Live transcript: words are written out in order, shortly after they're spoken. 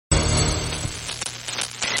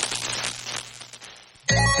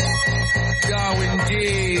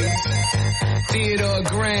Diggs, Theodore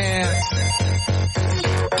Grant.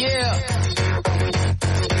 Yeah.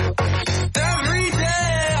 Every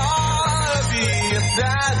day I'll be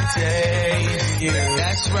that day. Yeah,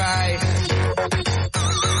 that's right.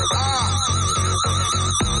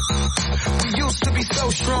 We used to be so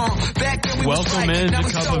strong. Back then we Welcome in to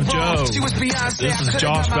Cup of Joe. This is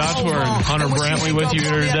Josh Batchelor and Hunter Brantley with you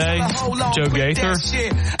here today. Joe Gaither,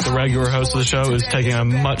 the regular host of the show, is taking a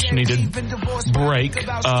much-needed break.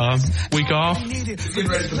 Week off. Getting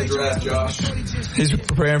ready for the draft, Josh. He's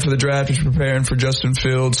preparing for the draft. He's preparing for Justin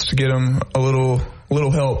Fields to get him a little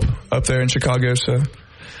help up there in Chicago. So,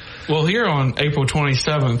 well, here on April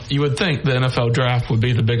 27th, you would think the NFL draft would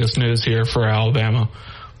be the biggest news here for Alabama.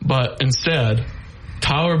 But instead,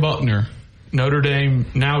 Tyler Buckner, Notre Dame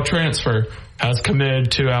now transfer, has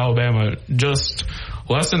committed to Alabama just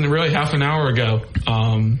less than really half an hour ago.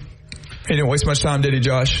 He didn't waste much time, did he,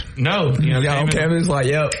 Josh? No. He got on campus like,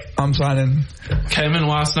 yep, I'm signing. Came in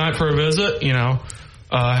last night for a visit,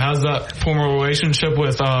 has that former relationship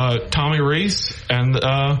with Tommy Rees, and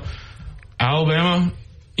Alabama,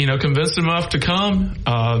 convinced him enough to come.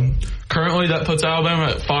 Currently, that puts Alabama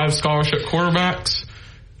at 5 scholarship quarterbacks.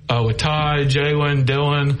 With Ty, Jalen,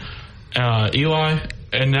 Dylan, Eli,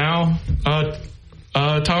 and now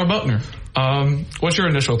Tyler Buckner. What's your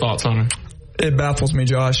initial thoughts on it? It baffles me,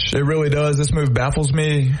 Josh. It really does. This move baffles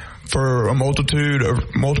me for a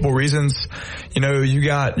multiple reasons.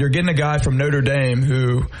 You're getting a guy from Notre Dame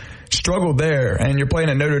who struggled there, and you're playing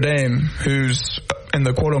at Notre Dame who's in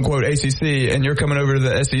the quote-unquote ACC, and you're coming over to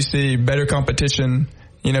the SEC, better competition.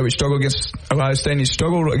 He struggled against Ohio State. He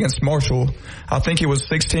struggled against Marshall. I think he was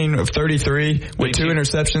 16 of 33 with 2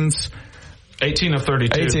 interceptions. 18 of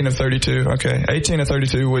 32. 18 of 32. Okay. 18 of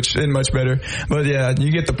 32, which isn't much better. But yeah,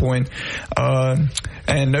 you get the point.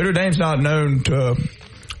 And Notre Dame's not known to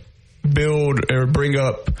build or bring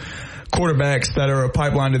up quarterbacks that are a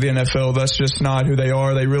pipeline to the NFL. That's just not who they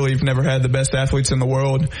are. They really have never had the best athletes in the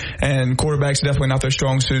world, and quarterbacks definitely not their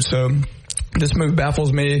strong suit. So this move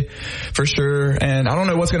baffles me for sure, and I don't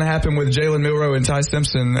know what's going to happen with Jalen Milroe and Ty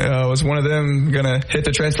Simpson. Was one of them going to hit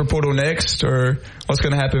the transfer portal next, or what's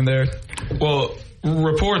going to happen there? Well,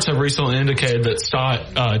 reports have recently indicated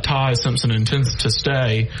that Ty Simpson intends to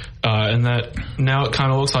stay, and that now it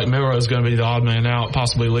kind of looks like Milroe is going to be the odd man out,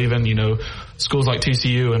 possibly leaving. Schools like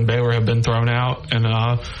TCU and Baylor have been thrown out, and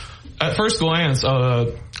at first glance,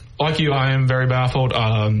 like you, I am very baffled.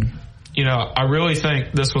 I really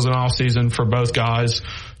think this was an off season for both guys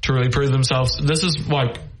to really prove themselves. This is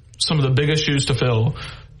like some of the biggest shoes to fill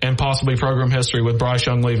in possibly program history, with Bryce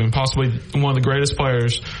Young leaving, possibly one of the greatest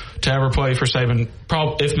players to ever play for Saban,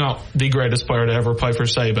 if not the greatest player to ever play for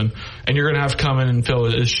Saban. And you're going to have to come in and fill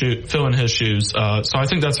in his shoes. So I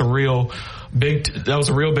think that was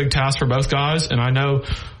a real big task for both guys. And I know,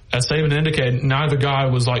 as Saban indicated, neither guy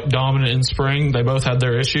was like dominant in spring. They both had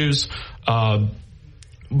their issues.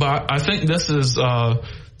 But I think this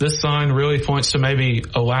sign really points to maybe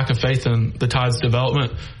a lack of faith in the Tide's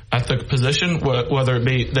development at the position, whether it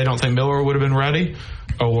be they don't think Miller would have been ready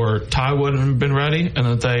or Ty wouldn't have been ready, and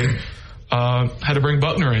that they had to bring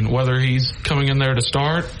Buckner in, whether he's coming in there to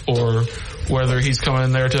start or whether he's coming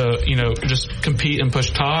in there to, just compete and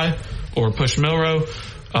push Ty or push Milroe.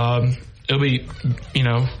 It'll be,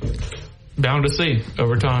 bound to see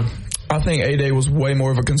over time. I think A-Day was way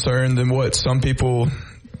more of a concern than what some people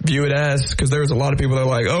view it as, because there's a lot of people that are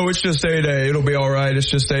like, oh, it's just A-Day, it'll be all right, it's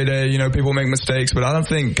just A-Day, people make mistakes. But I don't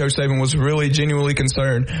think Coach Saban was really genuinely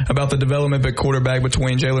concerned about the development at quarterback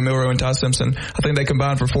between Jalen Milroe and Ty Simpson. I think they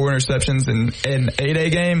combined for 4 interceptions in an A-Day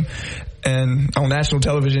game, and on national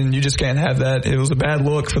television, you just can't have that. It was a bad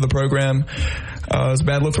look for the program. It was a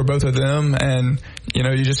bad look for both of them, and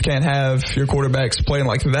you just can't have your quarterbacks playing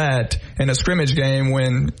like that in a scrimmage game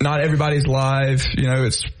when not everybody's live.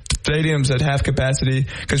 It's stadiums at half capacity,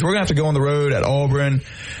 because we're going to have to go on the road at Auburn,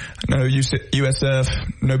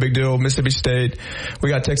 USF, no big deal, Mississippi State. We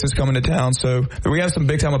got Texas coming to town. So we have some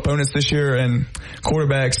big-time opponents this year, and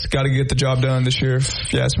quarterbacks got to get the job done this year, if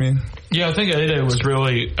you ask me. Yeah, I think A-Day was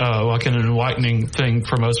really like an enlightening thing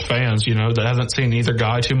for most fans, that haven't seen either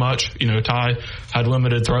guy too much. Ty had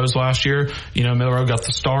limited throws last year. Milroe got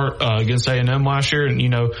the start against A&M last year, and,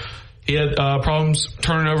 he had problems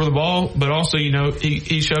turning over the ball, but also, he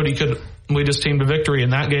showed he could lead his team to victory in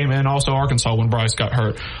that game and also Arkansas when Bryce got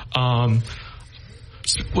hurt.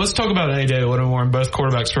 Let's talk about A-Day a little more in both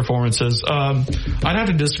quarterbacks' performances. I'd have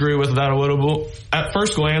to disagree with that a little bit. At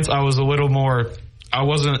first glance, I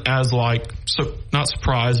wasn't as not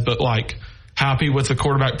surprised, but happy with the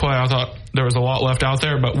quarterback play. I thought there was a lot left out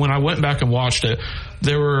there, but when I went back and watched it,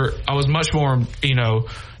 I was much more,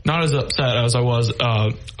 not as upset as I was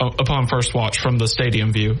upon first watch from the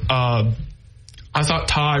stadium view. I thought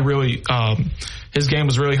Ty really, his game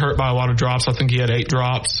was really hurt by a lot of drops. I think he had 8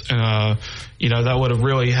 drops, and that would have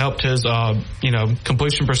really helped his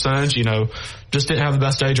completion percentage. Just didn't have the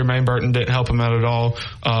best day. Jermaine Burton didn't help him out at all.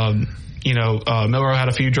 Miller had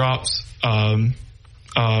a few drops from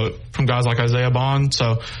guys like Isaiah Bond.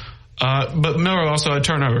 So, but Miller also had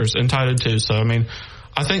turnovers and Ty did too. So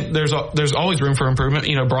I think there's always room for improvement.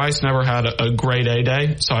 Bryce never had a great A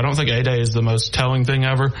day, so I don't think A day is the most telling thing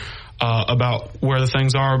ever about where the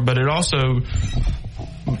things are. But we're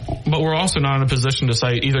also not in a position to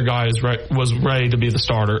say either guy was ready to be the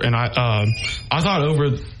starter. And I thought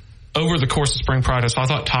over the course of spring practice, I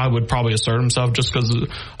thought Ty would probably assert himself just because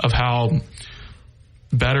of how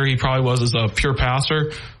better he probably was as a pure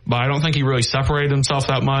passer. But I don't think he really separated himself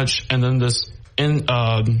that much. And then the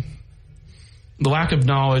lack of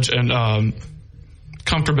knowledge and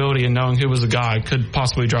comfortability in knowing who was the guy could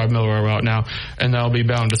possibly drive Miller out now, and that'll be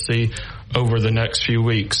bound to see over the next few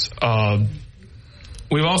weeks.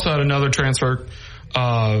 We've also had another transfer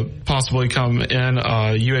possibly come in,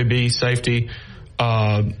 UAB safety.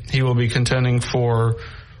 He will be contending for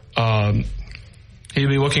he'll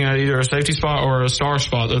be looking at either a safety spot or a star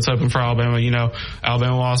spot that's open for Alabama.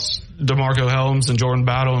 Alabama lost DeMarco Helms and Jordan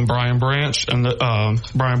Battle and Brian Branch, and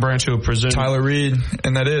Brian Branch, who would presume Tyler Reed,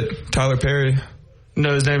 and that it. Tyler Perry.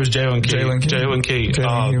 No, his name is Jalen Key. Jalen Key.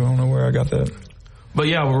 I don't know where I got that. But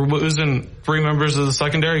yeah, we're losing 3 members of the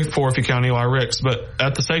secondary, 4 if you count Eli Ricks. But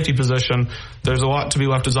at the safety position, there's a lot to be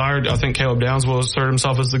left desired. I think Caleb Downs will assert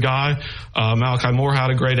himself as the guy. Malachi Moore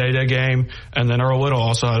had a great A-Day game, and then Earl Whittle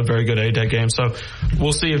also had a very good A-Day game. So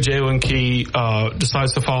we'll see if Jalen Key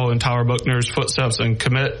decides to follow in Tyler Buchner's footsteps and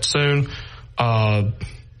commit soon. But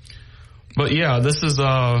yeah, this is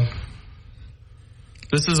a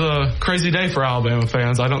crazy day for Alabama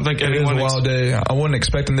fans. I don't think anyone... It is a wild day. I wasn't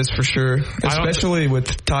expecting this for sure, especially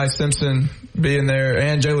with Ty Simpson being there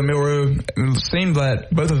and Jalen Milroe. It seemed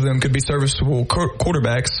that both of them could be serviceable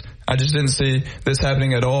quarterbacks. I just didn't see this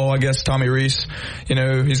happening at all. I guess Tommy Rees,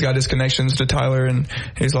 he's got his connections to Tyler, and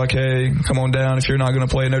he's like, hey, come on down if you're not going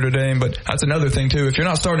to play at Notre Dame. But that's another thing, too. If you're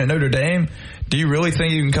not starting at Notre Dame, do you really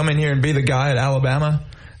think you can come in here and be the guy at Alabama?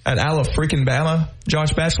 At Ala-freaking-Bama?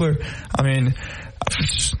 Josh Batchelor?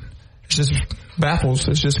 It just baffles.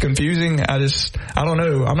 It's just confusing. I don't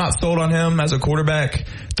know. I'm not sold on him as a quarterback.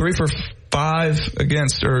 3 for 5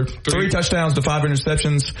 against, or 3 touchdowns to 5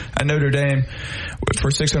 interceptions at Notre Dame for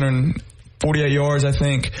 648 yards, I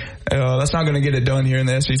think. That's not going to get it done here in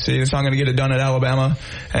the SEC. It's not going to get it done at Alabama.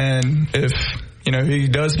 And if, he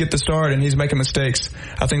does get the start and he's making mistakes,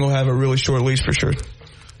 I think we'll have a really short leash for sure.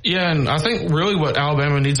 Yeah, and I think really what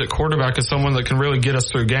Alabama needs at quarterback is someone that can really get us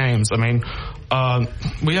through games.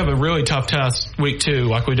 We have a really tough test week 2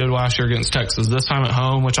 like we did last year against Texas, this time at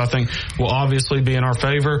home, which I think will obviously be in our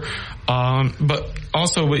favor. But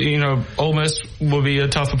also, Ole Miss will be a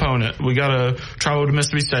tough opponent. We got to travel to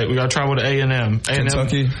Mississippi State. We got to travel to A&M.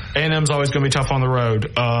 Kentucky. A&M's always going to be tough on the road.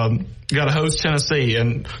 You got to host Tennessee,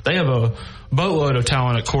 and they have a boatload of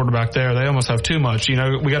talent at quarterback there. They almost have too much. We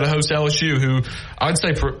got to host LSU, who I'd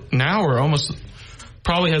say for now are almost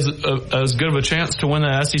probably has as good of a chance to win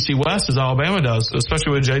the SEC West as Alabama does,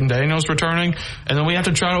 especially with Jaden Daniels returning. And then we have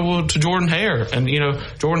to travel to Jordan-Hare. And,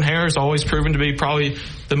 Jordan-Hare has always proven to be probably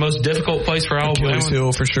the most difficult place for Alabama. Achilles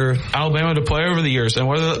heel for sure. Alabama to play over the years. And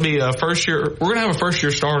whether that be a first year, we're going to have a first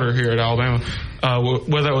year starter here at Alabama,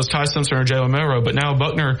 whether it was Ty Simpson or Jalen Milroe. But now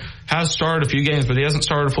Buchner has started a few games, but he hasn't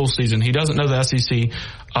started a full season. He doesn't know the SEC,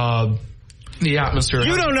 the atmosphere.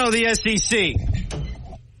 You don't know the SEC.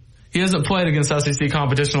 He hasn't played against SEC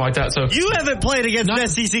competition like that. So you haven't played against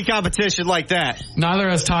SEC competition like that. Neither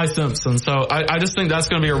has Ty Simpson. So I just think that's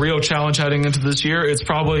going to be a real challenge heading into this year. It's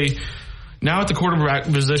probably now at the quarterback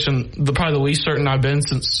position, probably the least certain I've been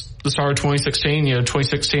since the start of 2016.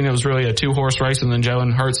 2016 it was really a 2-horse race, and then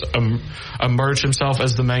Jalen Hurts emerged himself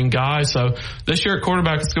as the main guy. So this year at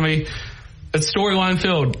quarterback, it's going to be it's storyline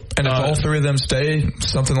filled. And if all 3 of them stay,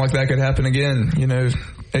 something like that could happen again.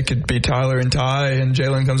 It could be Tyler and Ty, and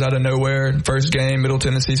Jalen comes out of nowhere. First game, Middle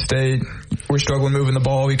Tennessee State. We're struggling moving the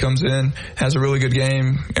ball. He comes in, has a really good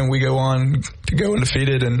game, and we go on to go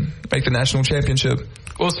undefeated and make the national championship.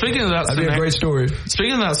 Well, speaking of that, that'd be a great story.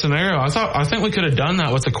 Speaking of that scenario, I think we could have done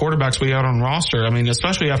that with the quarterbacks we had on roster.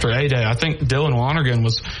 Especially after A-Day, I think Dylan Lonergan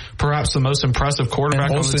was perhaps the most impressive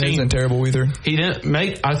quarterback on the team. Isn't terrible either. He didn't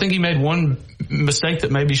make. I think he made one mistake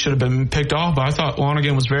that maybe should have been picked off, but I thought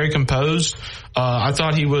Lonergan was very composed. I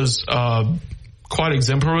thought he was quite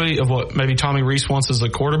exemplary of what maybe Tommy Rees wants as a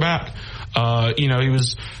quarterback. He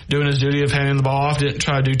was doing his duty of handing the ball off, didn't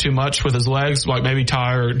try to do too much with his legs like maybe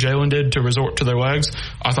Ty or Jalen did to resort to their legs.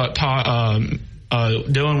 I thought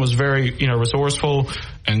Dylan was very, resourceful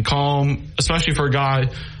and calm, especially for a guy,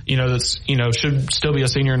 that's, should still be a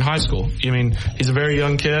senior in high school. I mean, he's a very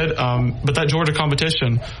young kid, but that Georgia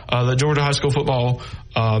competition, the Georgia high school football,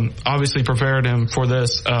 obviously prepared him for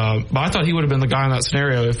this. But I thought he would have been the guy in that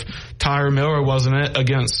scenario. If Tyler Miller wasn't it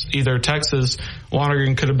against either Texas,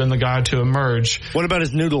 Lonergan could have been the guy to emerge. What about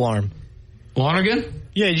his noodle arm? Lonergan?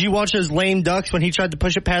 Yeah, did you watch those lame ducks when he tried to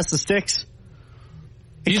push it past the sticks?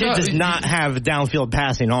 The kid does not have a downfield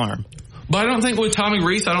passing arm. But I don't think with Tommy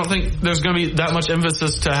Rees, I don't think there's going to be that much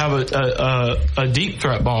emphasis to have a deep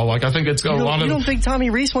threat ball. Like, I think it's got a lot of... You don't think Tommy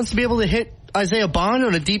Rees wants to be able to hit Isaiah Bond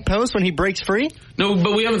on a deep post when he breaks free? No,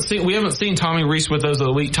 but we haven't seen Tommy Rees with those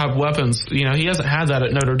elite type weapons. He hasn't had that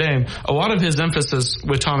at Notre Dame. A lot of his emphasis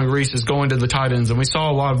with Tommy Rees is going to the tight ends, and we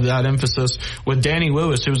saw a lot of that emphasis with Danny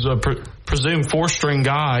Lewis, who was a presumed 4-string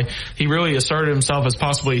guy. He really asserted himself as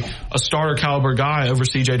possibly a starter caliber guy over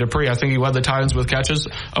C.J. Dupree. I think he led the tight ends with catches.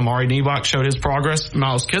 Amari Nebach showed his progress.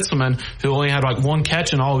 Miles Kitselman, who only had like 1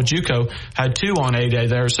 catch in all of JUCO, had 2 on A-Day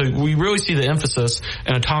there. So we really see the emphasis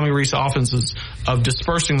in a Tommy Rees offense of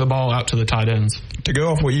dispersing the ball out to the tight ends. To go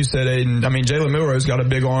off what you said, Aiden, I mean, Jalen Milroe's got a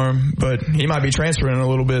big arm, but he might be transferring a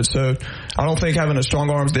little bit. So I don't think having a strong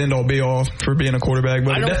arm is the end all be all for being a quarterback,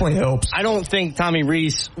 but it definitely helps. I don't think Tommy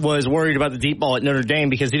Rees was worried about the deep ball at Notre Dame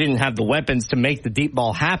because he didn't have the weapons to make the deep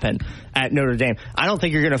ball happen at Notre Dame. I don't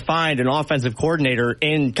think you're going to find an offensive coordinator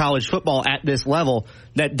in college football at this level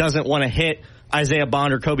that doesn't want to hit Isaiah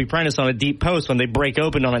Bond or Kobe Prentice on a deep post when they break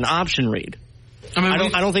open on an option read.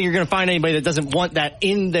 I don't think you're going to find anybody that doesn't want that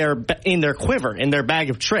in their quiver, in their bag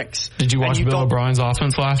of tricks. Did you watch Bill O'Brien's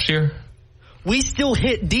offense last year? We still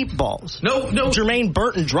hit deep balls. No. Jermaine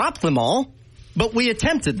Burton dropped them all, but we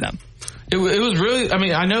attempted them. It was really,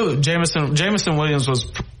 I know Jamison Williams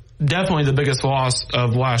was definitely the biggest loss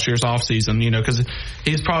of last year's offseason, because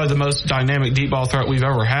he's probably the most dynamic deep ball threat we've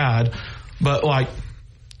ever had. But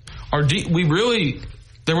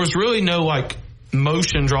there was really no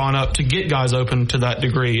motion drawn up to get guys open to that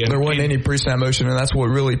degree. And there wasn't any pre-snap motion, and that's what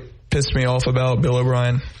really pissed me off about Bill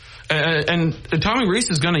O'Brien. And Tommy Rees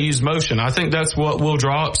is going to use motion. I think that's what will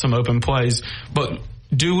draw up some open plays. But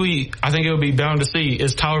I think it would be bound to see,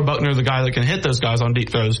 is Tyler Buckner the guy that can hit those guys on deep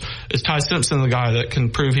throws? Is Ty Simpson the guy that can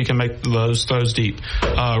prove he can make those throws deep?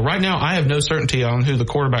 Right now, I have no certainty on who the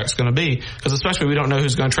quarterback's going to be, because especially we don't know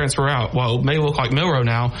who's going to transfer out. While it may look like Milroe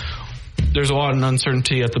now, there's a lot of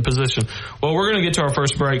uncertainty at the position. Well, we're going to get to our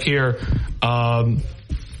first break here. Oh,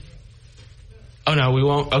 no, we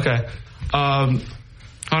won't. Okay.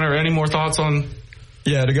 Hunter, any more thoughts on?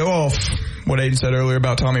 Yeah, to go off what Aiden said earlier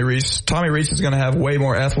about Tommy Rees. Tommy Rees is going to have way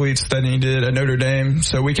more athletes than he did at Notre Dame,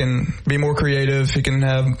 so we can be more creative. He can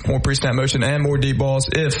have more pre-snap motion and more deep balls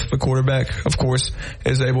if the quarterback, of course,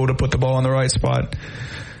 is able to put the ball in the right spot.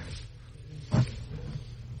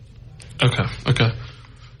 Okay.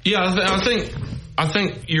 Yeah, I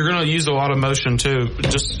think you're going to use a lot of motion too,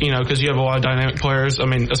 just, because you have a lot of dynamic players. I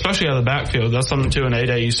mean, especially out of the backfield. That's something too in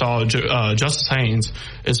A-Day you saw. Justice Haynes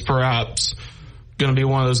is perhaps going to be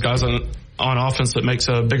one of those guys on offense that makes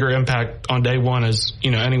a bigger impact on day one as,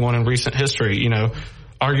 anyone in recent history.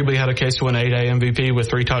 Arguably had a case to win A-Day MVP with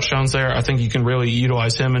 3 touchdowns there. I think you can really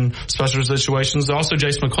utilize him in special situations. Also,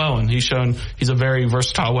 Jace McClellan. He's shown he's a very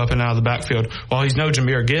versatile weapon out of the backfield. While he's no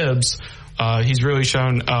Jahmyr Gibbs, he's really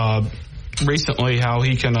shown recently how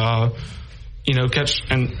he can, catch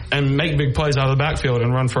and make big plays out of the backfield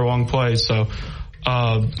and run for long plays. So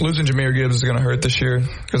losing Jahmyr Gibbs is going to hurt this year,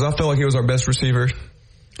 because I feel like he was our best receiver.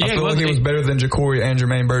 I feel like he was better than Ja'Cory and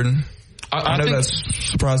Jermaine Burton. I know that's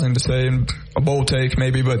surprising to say, and a bold take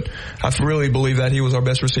maybe, but I really believe that he was our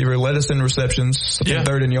best receiver. Led us in receptions,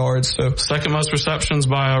 third in yards. So second most receptions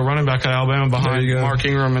by a running back at Alabama behind Mark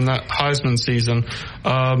Ingram in that Heisman season.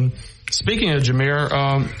 Speaking of Jahmyr,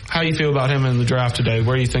 how do you feel about him in the draft today?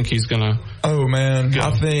 Where do you think he's going to Oh, man.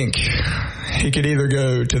 I think he could either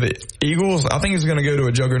go to the Eagles. I think he's going to go to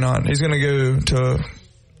a juggernaut. He's going to go to,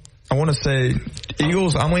 I want to say,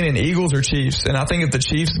 Eagles. I'm leaning Eagles or Chiefs. And I think if the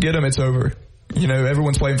Chiefs get him, it's over.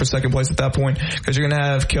 Everyone's playing for second place at that point, because you're going to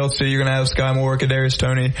have Kelsey, you're going to have Sky Moore, Kadarius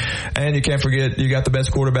Toney, and you can't forget you got the best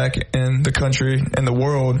quarterback in the country, in the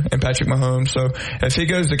world, in Patrick Mahomes. So if he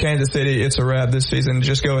goes to Kansas City, it's a wrap this season.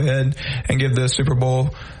 Just go ahead and give the Super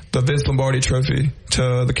Bowl, the Vince Lombardi trophy,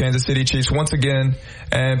 to the Kansas City Chiefs once again,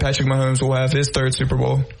 and Patrick Mahomes will have his 3rd Super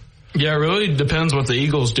Bowl. Yeah, it really depends what the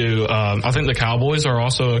Eagles do. I think the Cowboys are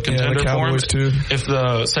also a contender the Cowboys for him. Too. If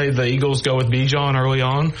the Eagles go with Bijan early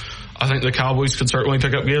on, I think the Cowboys could certainly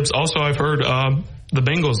pick up Gibbs. Also, I've heard the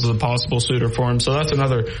Bengals is a possible suitor for him. So that's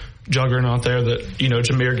another juggernaut there that,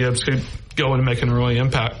 Jahmyr Gibbs could go in and make a really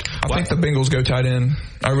impact. I think the Bengals go tight end.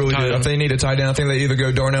 I really do. If they need a tight end, I think they either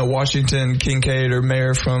go Darnell Washington, Kincaid, or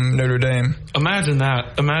Mayer from Notre Dame. Imagine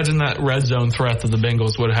that red zone threat that the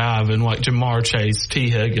Bengals would have, and like Jamar Chase, T.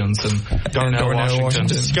 Higgins, and Darnell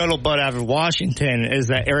Washington. Scuttlebutt out of Washington is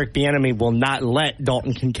that Eric Bieniemy will not let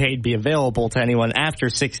Dalton Kincaid be available to anyone after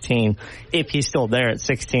 16 if he's still there at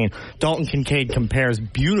 16. Dalton Kincaid compares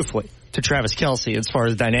beautifully to Travis Kelce as far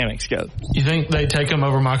as dynamics go. You think they take him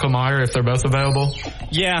over Michael Mayer if they're both available?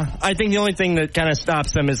 Yeah, I think the only thing that kind of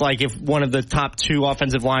stops them is like if one of the top 2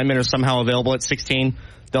 offensive linemen are somehow available at 16,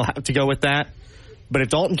 they'll have to go with that. But if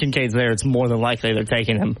Dalton Kincaid's there, it's more than likely they're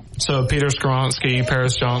taking him. So Peter Skoronski,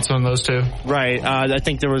 Paris Johnson, those two? Right. I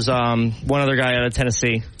think there was one other guy out of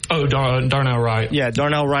Tennessee. Oh, Darnell Wright. Yeah,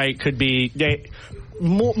 Darnell Wright could be...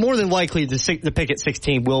 more than likely the pick at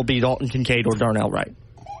 16 will be Dalton Kincaid or Darnell Wright.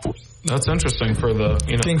 That's interesting for the,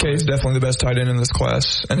 Kincaid's definitely the best tight end in this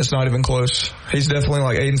class, and it's not even close. He's definitely,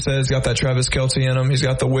 like Aiden said, he's got that Travis Kelce in him. He's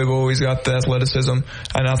got the wiggle. He's got the athleticism,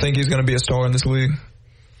 and I think he's going to be a star in this league.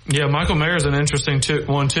 Yeah, Michael Mayer's an interesting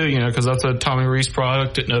one too, because that's a Tommy Rees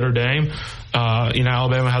product at Notre Dame.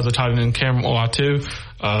 Alabama has a tight end in Cameron Watu,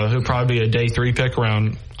 who'll probably be a day 3 pick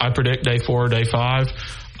around, I predict, day 4 or day 5.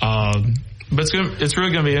 But it's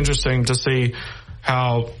really going to be interesting to see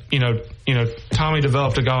how, Tommy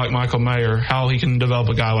developed a guy like Michael Mayer, how he can develop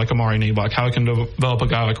a guy like Amari Nebach, how he can develop a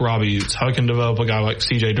guy like Robbie Utes, how he can develop a guy like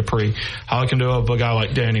CJ Dupree, how he can develop a guy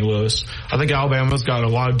like Danny Lewis. I think Alabama's got a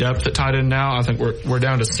lot of depth at tight end now. I think we're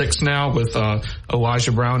down to 6 now with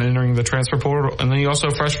Elijah Brown entering the transfer portal. And then you also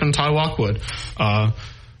have freshman Ty Lockwood,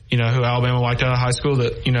 who Alabama liked out of high school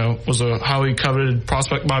that, was a highly coveted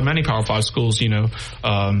prospect by many Power 5 schools,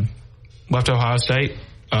 left Ohio State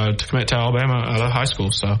to commit to Alabama out of high school.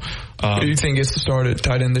 So, who do you think gets to start at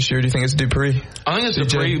tight end this year? Do you think it's Dupree? I think it's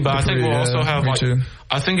Dupree, but I think we'll also have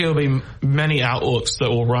I think it'll be many outlooks that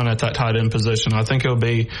will run at that tight end position. I think it'll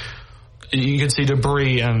be, you could see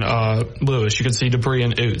Dupree and Lewis. You could see Dupree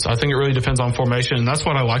and Utes. I think it really depends on formation, and that's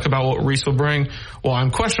what I like about what Rees will bring. Well,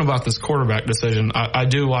 I'm questionable about this quarterback decision. I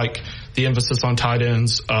do like the emphasis on tight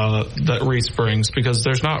ends that Rees brings, because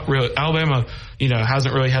there's not really, Alabama,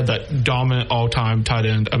 hasn't really had that dominant all-time tight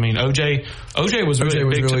end. I mean, OJ was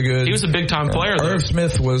really good. He was a big-time player. Irv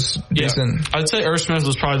Smith was decent. I'd say Irv Smith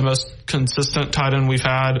was probably the most consistent tight end we've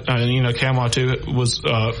had. Cam Watu was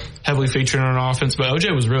heavily featured in our offense, but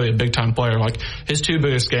OJ was really a big-time player. Like, his 2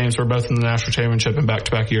 biggest games were both in the national championship and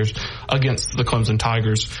back-to-back years against the Clemson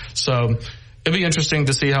Tigers. So it'd be interesting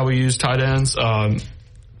to see how we use tight ends.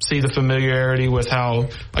 See the familiarity with how,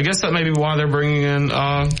 I guess that may be why they're bringing in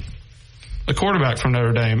a quarterback from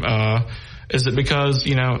Notre Dame. Is it because,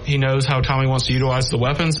 he knows how Tommy wants to utilize the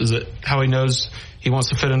weapons? Is it how he knows he wants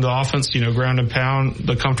to fit into the offense, ground and pound,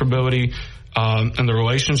 the comfortability and the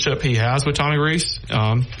relationship he has with Tommy Rees?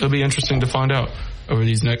 It'll be interesting to find out over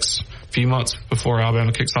these next few months before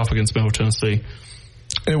Alabama kicks off against Middle Tennessee.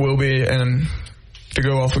 It will be, and to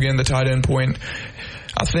go off again, the tight end point,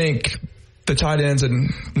 I think the tight ends in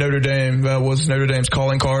Notre Dame was Notre Dame's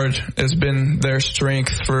calling card. Has been their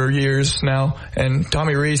strength for years now. And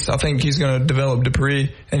Tommy Rees, I think he's going to develop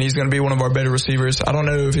Dupree, and he's going to be one of our better receivers. I don't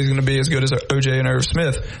know if he's going to be as good as OJ and Irv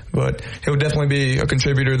Smith, but he'll definitely be a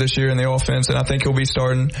contributor this year in the offense, and I think he'll be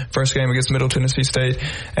starting first game against Middle Tennessee State.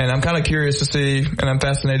 And I'm kind of curious to see, and I'm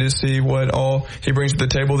fascinated to see what all he brings to the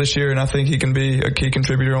table this year, and I think he can be a key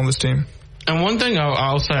contributor on this team. And one thing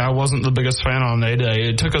I'll say, I wasn't the biggest fan on A-Day.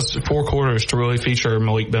 It took us 4 quarters to really feature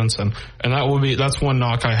Malik Benson. And that's one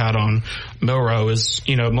knock I had on Milroe is,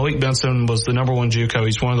 Malik Benson was the number 1 JUCO.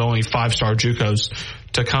 He's one of the only 5-star JUCOs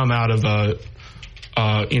to come out of,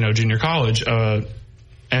 junior college.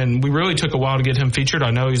 And we really took a while to get him featured.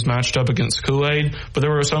 I know he's matched up against Kool-Aid, but there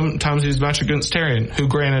were some times he was matched against Tarian, who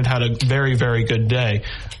granted had a very, very good day.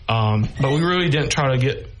 But we really didn't try to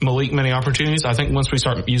get Malik many opportunities. I think once we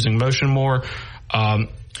start using motion more, I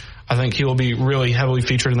think he will be really heavily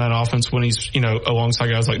featured in that offense when he's, alongside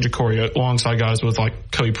guys like Jacory, alongside guys with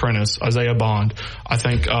like Cody Prentice, Isaiah Bond. I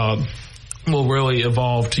think, we'll really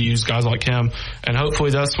evolve to use guys like him. And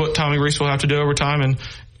hopefully that's what Tommy Rees will have to do over time. And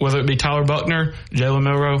whether it be Tyler Buckner, Jalen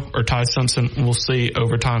Milroe, or Ty Simpson, we'll see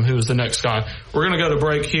over time who is the next guy. We're going to go to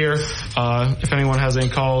break here. If anyone has any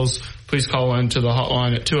calls, please call in to the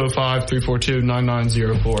hotline at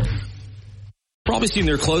 205-342-9904. Probably seen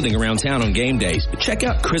their clothing around town on game days, but check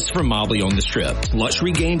out Christopher Mobley on the Strip.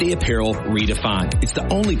 Luxury game day apparel redefined. It's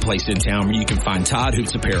the only place in town where you can find Todd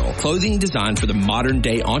Hoops apparel. Clothing designed for the modern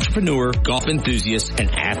day entrepreneur, golf enthusiast, and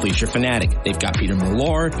athlete or fanatic. They've got Peter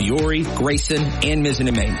Millar, Fiore, Grayson, and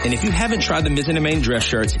Mizzen & Main. And if you haven't tried the Mizzen & Main dress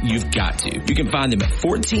shirts, you've got to. You can find them at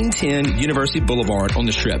 1410 University Boulevard on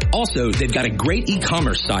the Strip. Also, they've got a great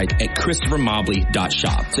e-commerce site at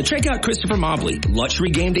ChristopherMobley.shop. So check out Christopher Mobley, luxury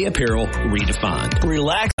game day apparel redefined.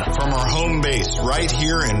 Relax from our home base right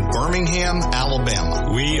here in Birmingham,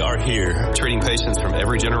 Alabama. We are here treating patients from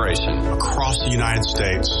every generation Across the United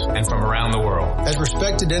States and from around the world. As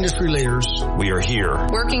respected industry leaders, we are here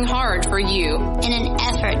working hard for you in an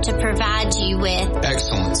effort to provide you with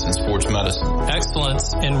excellence in sports medicine,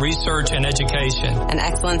 excellence in research and education, and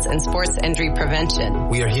excellence in sports injury prevention.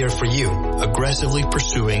 We are here for you, aggressively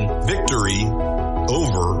pursuing victory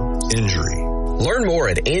over injury. Learn more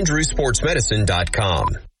at andrewsportsmedicine.com.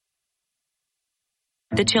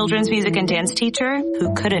 The children's music and dance teacher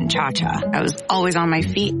who couldn't cha-cha. I was always on my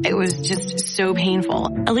feet. It was just so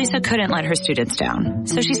painful. Elisa couldn't let her students down.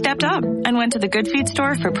 So she stepped up and went to the Good Feet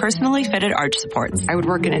store for personally fitted arch supports. I would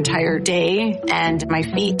work an entire day and my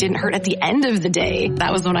feet didn't hurt at the end of the day.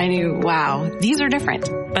 That was when I knew, wow, these are different.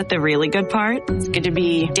 But the really good part, it's good to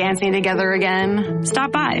be dancing together again.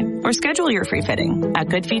 Stop by or schedule your free fitting at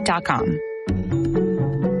goodfeet.com.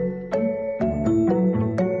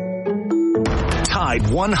 Tide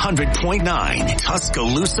 100.9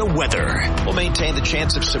 Tuscaloosa weather. We'll maintain the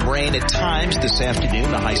chance of some rain at times this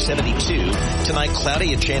afternoon, the high 72. Tonight,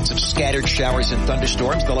 cloudy, a chance of scattered showers and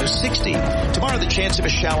thunderstorms, the low 60. Tomorrow, the chance of a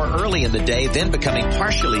shower early in the day, then becoming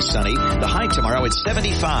partially sunny, the high tomorrow at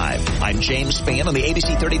 75. I'm James Spann on the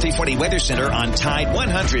ABC 3340 Weather Center on Tide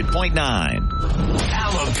 100.9.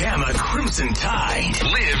 Alabama Crimson Tide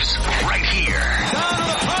lives right here. Down to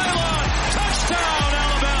the pylon. Touchdown,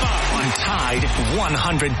 Alabama. On Tide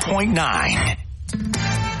 100.9.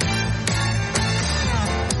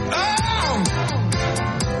 Oh!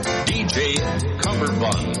 DJ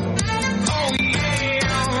Cumberbund. Oh, yeah.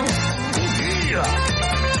 Yeah.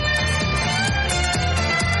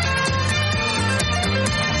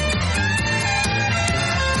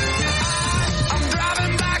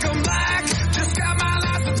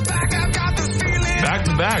 Back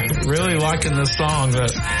to back, really liking this song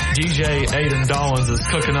that DJ Aiden Dollins is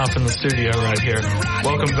cooking up in the studio right here.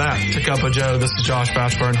 Welcome back to Cup of Joe. This is Josh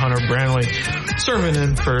Bashford and Hunter Branley serving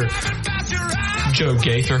in for Joe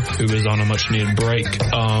Gaither, who is on a much needed break.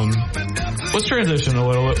 Let's transition a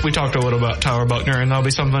little. We talked a little about Tyler Buckner, and that'll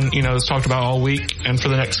be something, that's talked about all week and for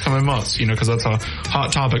the next coming months, because that's a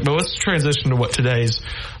hot topic. But let's transition to what today's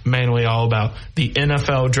mainly all about. The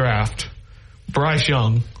NFL draft. Bryce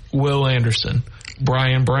Young, Will Anderson,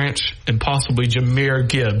 Brian Branch, and possibly Jahmyr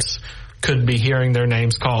Gibbs could be hearing their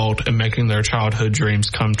names called and making their childhood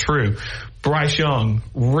dreams come true. Bryce Young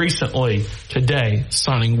recently, today,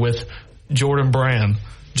 signing with Jordan Brand.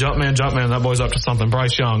 Jumpman, that boy's up to something.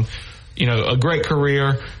 Bryce Young, a great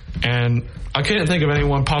career, and I couldn't think of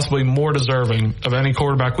anyone possibly more deserving of any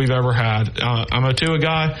quarterback we've ever had. I'm a Tua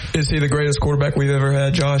guy. Is he the greatest quarterback we've ever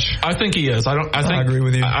had, Josh? I think he is. I agree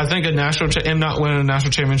with you. I think him not winning a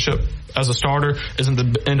national championship as a starter isn't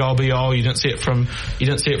the end all be all. You didn't see it from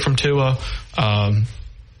Tua.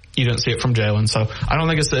 You didn't see it from Jalen. So I don't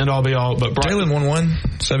think it's the end all be all. But Jalen won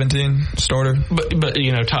 17 starter. But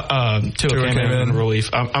Tua came in relief.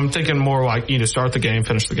 I'm thinking more like start the game,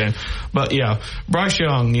 finish the game. But yeah, Bryce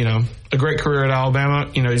Young, a great career at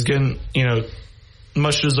Alabama. He's getting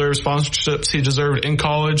much deserved sponsorships he deserved in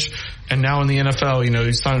college, and now in the NFL.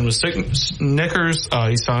 He's signed with Snickers.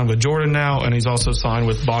 He's signed with Jordan now, and he's also signed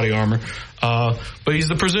with Body Armor. But he's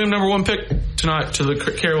the presumed number one pick tonight to the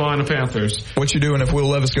Carolina Panthers. What you doing if Will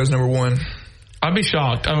Levis goes number one? I'd be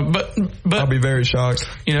shocked. But I'll be very shocked.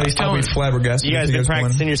 He's telling me flabbergasted. You guys been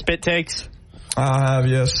practicing your spit takes? I have,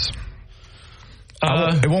 yes.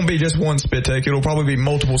 It won't be just one spit take. It'll probably be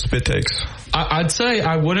multiple spit takes. I'd say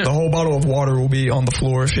I wouldn't. The whole bottle of water will be on the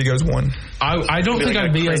floor if he goes one. I don't think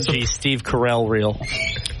I'd be as Steve Carell reel.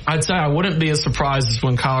 I'd say I wouldn't be as surprised as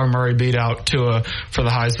when Kyler Murray beat out Tua for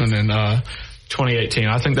the Heisman in 2018.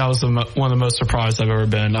 I think that was one of the most surprised I've ever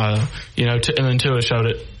been. And then Tua showed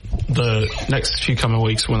it the next few coming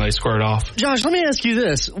weeks when they squared off. Josh, let me ask you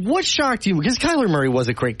this. What shocked you? Because Kyler Murray was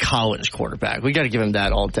a great college quarterback. We got to give him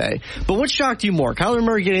that all day. But what shocked you more? Kyler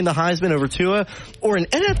Murray getting the Heisman over Tua, or an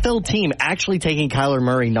NFL team actually taking Kyler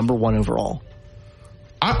Murray number one overall?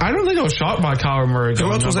 I don't think I was shocked by Kyler Murray.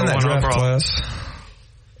 Who else was in that draft class?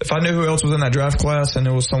 If I knew who else was in that draft class and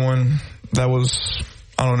it was someone that was,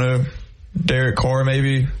 I don't know, Derek Carr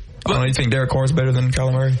maybe, I don't even think Derek Carr is better than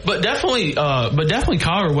Kyler Murray. But definitely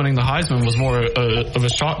Kyler winning the Heisman was more of a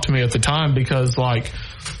shock to me at the time, because like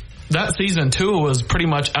that season Tua was pretty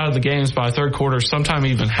much out of the games by third quarter, sometime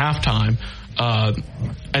even halftime.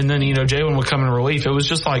 And then, Jalen would come in relief. It was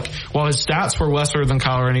just like, while his stats were lesser than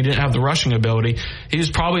Kyler and he didn't have the rushing ability, he was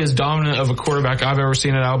probably as dominant of a quarterback I've ever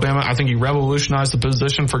seen at Alabama. I think he revolutionized the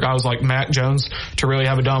position for guys like Mac Jones to really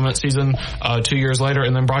have a dominant season 2 years later,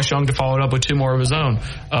 and then Bryce Young to follow it up with 2 more of his own.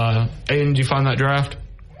 Aiden, did you find that draft?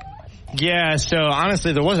 Yeah, so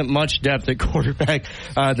honestly, there wasn't much depth at quarterback.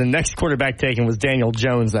 The next quarterback taken was Daniel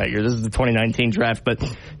Jones that year. This is the 2019 draft, but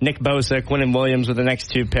Nick Bosa, Quinnen Williams were the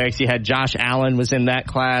next 2 picks. You had Josh Allen was in that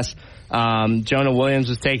class. Jonah Williams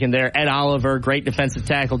was taken there. Ed Oliver, great defensive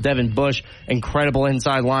tackle. Devin Bush, incredible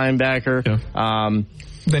inside linebacker. Yeah.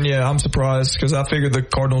 Then, I'm surprised because I figured the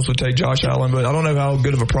Cardinals would take Josh Allen, but I don't know how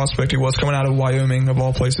good of a prospect he was coming out of Wyoming, of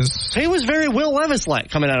all places. He was very Will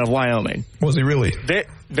Levis-like coming out of Wyoming. Was he really?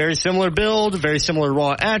 Very similar build, very similar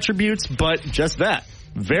raw attributes, but just that.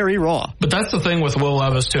 Very raw. But that's the thing with Will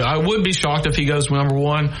Levis, too. I would be shocked if he goes number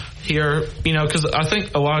 1 here, because I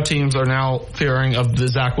think a lot of teams are now fearing of the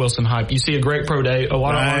Zach Wilson hype. You see a great pro day, a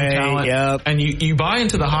lot of arm talent, and you buy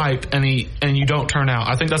into the hype, and you don't turn out.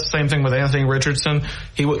 I think that's the same thing with Anthony Richardson.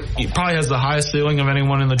 He probably has the highest ceiling of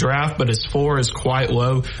anyone in the draft, but his floor is quite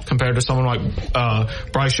low compared to someone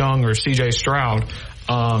like Bryce Young or C.J. Stroud.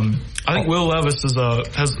 I think Will Levis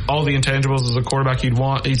has all the intangibles as a quarterback you'd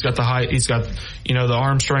want. He's got the height. He's got, the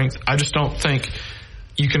arm strength. I just don't think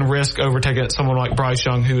you can risk overtaking someone like Bryce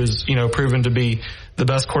Young, who is, proven to be the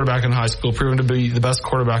best quarterback in high school, proven to be the best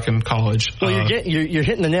quarterback in college. Well, you're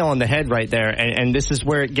hitting the nail on the head right there, and this is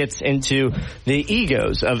where it gets into the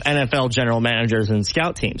egos of NFL general managers and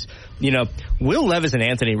scout teams. Will Levis and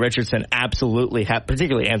Anthony Richardson absolutely have,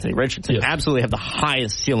 particularly Anthony Richardson, absolutely have the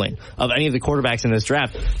highest ceiling of any of the quarterbacks in this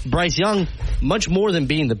draft. Bryce Young, much more than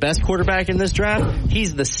being the best quarterback in this draft,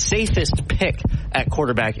 he's the safest pick at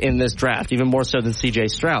quarterback in this draft, even more so than C.J.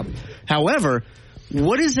 Stroud. However,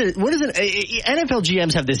 what is it? NFL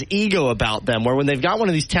GMs have this ego about them where when they've got one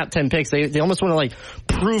of these top 10 picks, they almost want to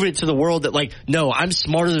prove it to the world that no, I'm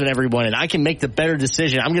smarter than everyone and I can make the better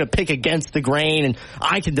decision. I'm going to pick against the grain and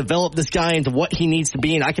I can develop this guy into what he needs to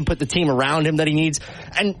be and I can put the team around him that he needs.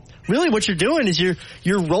 And really what you're doing is you're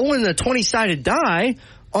rolling a 20-sided die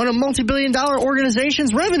on a multi-billion-dollar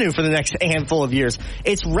organization's revenue for the next handful of years.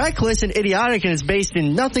 It's reckless and idiotic, and it's based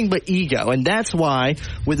in nothing but ego. And that's why,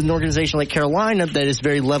 with an organization like Carolina that is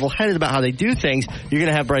very level-headed about how they do things, you're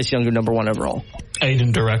going to have Bryce Young number 1 overall.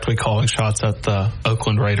 Aiden directly calling shots at the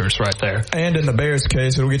Oakland Raiders right there. And in the Bears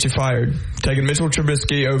case, it'll get you fired. Taking Mitchell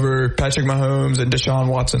Trubisky over Patrick Mahomes and Deshaun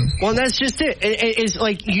Watson. Well, that's just it. It's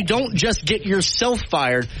like you don't just get yourself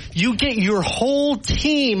fired. You get your whole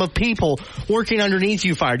team of people working underneath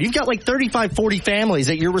you fired. You've got 35, 40 families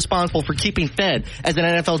that you're responsible for keeping fed as an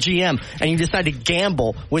NFL GM, and you decide to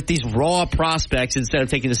gamble with these raw prospects instead of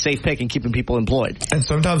taking the safe pick and keeping people employed. And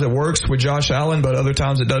sometimes it works with Josh Allen, but other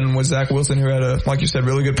times it doesn't with Zach Wilson, who had like you said,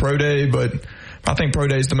 really good pro day, but I think pro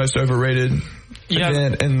day is the most overrated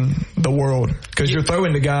event in the world because you're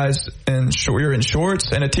throwing to guys and you're in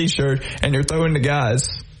shorts and a t-shirt and you're throwing to guys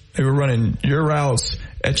who are running your routes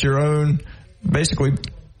at your own, basically,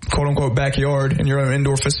 quote unquote, backyard in your own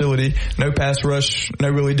indoor facility. No pass rush, no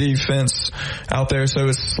really defense out there. So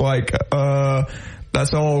it's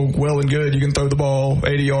that's all well and good. You can throw the ball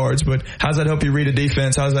 80 yards, but how does that help you read a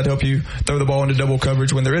defense? How does that help you throw the ball into double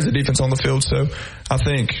coverage when there is a defense on the field? So I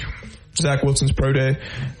think Zach Wilson's pro day,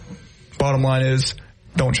 bottom line is,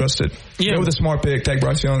 don't trust it. Go with a smart pick. Take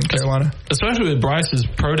Bryce Young, Carolina. Especially with Bryce's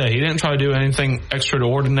pro day. He didn't try to do anything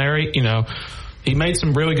extraordinary. He made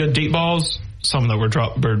some really good deep balls. Some that were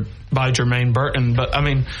dropped by Jermaine Burton. But,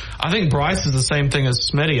 I think Bryce is the same thing as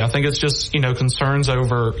Smitty. I think it's just, concerns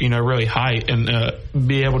over, really height and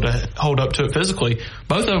be able to hold up to it physically.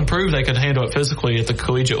 Both of them proved they could handle it physically at the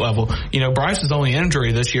collegiate level. Bryce's only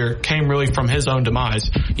injury this year came really from his own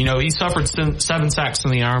demise. He suffered 7 sacks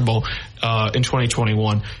in the Iron Bowl in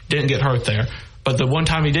 2021. Didn't get hurt there. But the one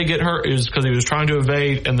time he did get hurt is because he was trying to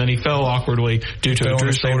evade, and then he fell awkwardly due to a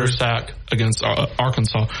Drew Sanders sack against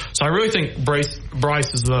Arkansas. So I really think Bryce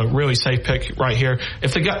is a really safe pick right here.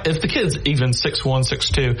 If the kid's even 6'1",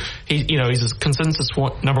 6'2", he's a consensus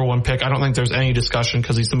number 1 pick. I don't think there's any discussion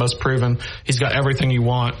because he's the most proven. He's got everything you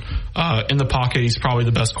want in the pocket. He's probably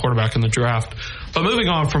the best quarterback in the draft. But moving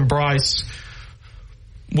on from Bryce,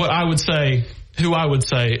 who I would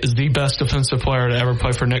say is the best defensive player to ever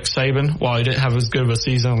play for Nick Saban, while he didn't have as good of a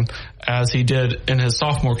season as he did in his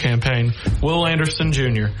sophomore campaign, Will Anderson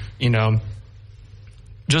Jr.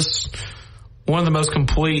 Just one of the most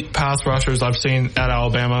complete pass rushers I've seen at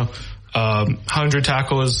Alabama. 100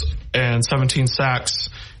 tackles and 17 sacks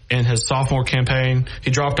in his sophomore campaign.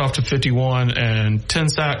 He dropped off to 51 and 10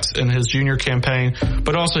 sacks in his junior campaign,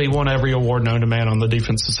 but also he won every award known to man on the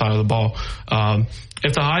defensive side of the ball.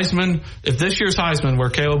 If this year's Heisman where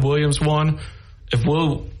Caleb Williams won, if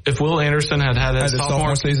Will Anderson had his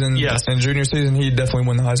sophomore season, yes, and junior season, he'd definitely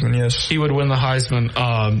win the Heisman. Yes, he would win the Heisman.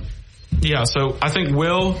 So I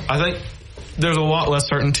think there's a lot less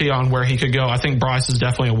certainty on where he could go. I think Bryce is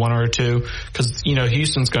definitely a 1 or a 2 because,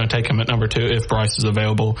 Houston's going to take him at number 2 if Bryce is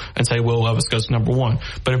available and say Will Levis goes to number 1.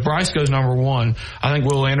 But if Bryce goes number 1, I think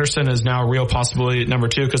Will Anderson is now a real possibility at number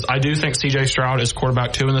 2 because I do think C.J. Stroud is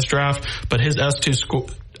quarterback 2 in this draft, but his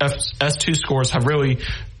S2 scores have really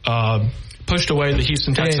pushed away the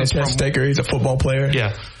Houston Texans. He's a football player.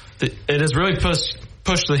 Yeah. It has really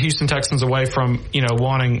pushed the Houston Texans away from,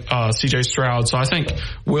 wanting C.J. Stroud. So I think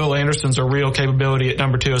Will Anderson's a real capability at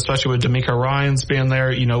number 2, especially with D'Amico Ryans being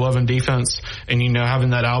there, loving defense and, having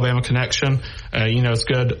that Alabama connection. It's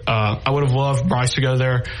good. I would have loved Bryce to go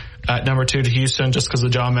there at number 2 to Houston just because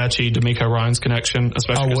of John Mechie, D'Amico Ryans connection.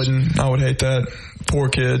 Especially I would hate that. Poor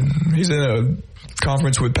kid. He's in a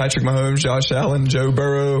conference with Patrick Mahomes, Josh Allen, Joe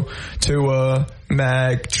Burrow, Tua,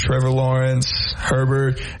 Mac, Trevor Lawrence,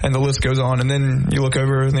 Herbert, and the list goes on. And then you look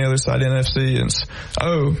over on the other side of the NFC and it's,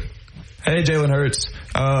 hey, Jalen Hurts,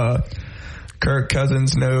 Kirk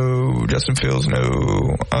Cousins, no, Justin Fields,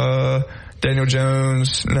 no, Daniel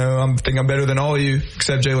Jones, no, I think I'm better than all of you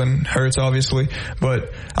except Jalen Hurts, obviously.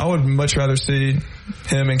 But I would much rather see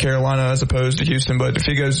him in Carolina as opposed to Houston. But if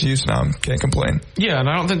he goes to Houston, I can't complain. Yeah, and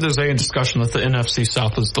I don't think there's any discussion that the NFC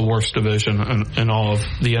South is the worst division in all of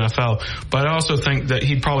the NFL. But I also think that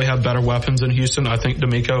he'd probably have better weapons in Houston. I think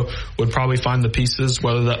D'Amico would probably find the pieces,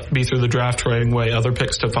 whether that be through the draft, trading away other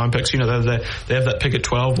picks to find picks. They have that pick at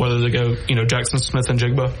 12, whether they go, Jackson Smith and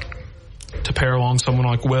Jigba to pair along someone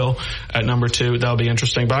like Will at number 2. That'll be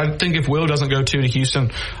interesting. But I think if Will doesn't go 2 to Houston,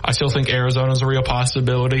 I still think Arizona's a real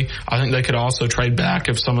possibility. I think they could also trade back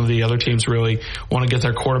if some of the other teams really want to get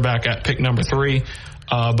their quarterback at pick number 3.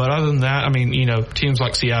 But other than that, teams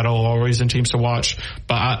like Seattle are always in teams to watch.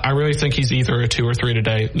 But I really think he's either a 2 or 3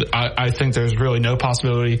 today. I think there's really no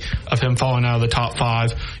possibility of him falling out of the top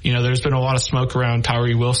 5. There's been a lot of smoke around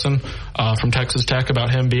Tyree Wilson from Texas Tech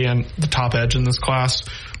about him being the top edge in this class.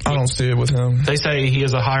 I don't see it with him. They say he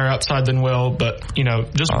has a higher upside than Will, but,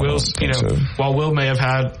 just Will's, while Will may have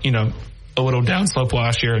had, a little downslope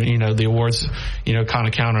last year, the awards, kind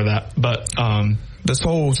of counter that. But, this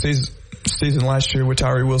whole season last year with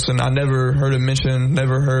Tyree Wilson, I never heard him mentioned,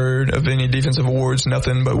 never heard of any defensive awards,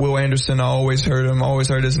 nothing. But Will Anderson, I always heard him, always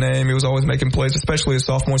heard his name. He was always making plays, especially his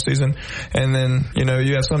sophomore season. And then,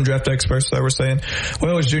 you have some draft experts that were saying,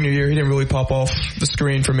 well, his junior year, he didn't really pop off the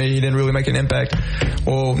screen for me. He didn't really make an impact.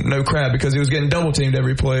 Well, no crap, because he was getting double teamed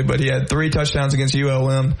every play, but he had 3 touchdowns against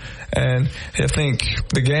ULM. And I think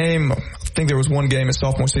there was one game his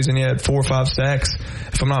sophomore season he had 4 or 5 sacks,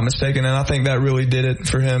 if I'm not mistaken, and I think that really did it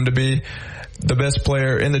for him to be the best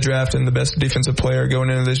player in the draft and the best defensive player going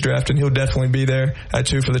into this draft, and he'll definitely be there at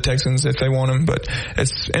 2 for the Texans if they want him. But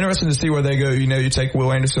it's interesting to see where they go. You take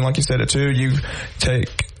Will Anderson, like you said, at 2. You take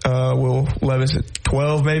Will Levis at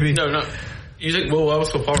 12, maybe. No. You think Will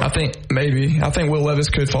Levis will fall? I think Will Levis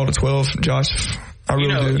could fall to 12, Josh. I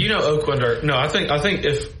really do. Oakland I think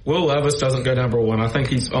if Will Levis doesn't go number 1, I think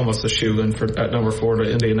he's almost a shoe-in at number 4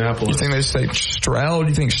 to Indianapolis. You think they say Stroud?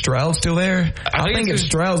 You think Stroud's still there? I think if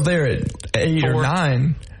Stroud's there at 8 or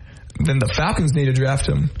 9, then the Falcons need to draft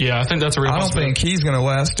him. Yeah, I think that's a real possibility. I don't think he's going to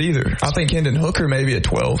last either. I think Hendon Hooker maybe at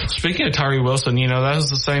 12. Speaking of Tyree Wilson, that was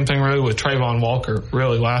the same thing really with Trayvon Walker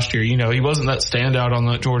really last year. He wasn't that standout on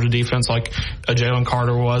the Georgia defense like a Jalen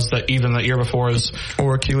Carter was that even that year before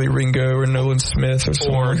or Keely Ringo or Nolan Smith or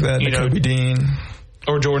something like that, Kobe Dean.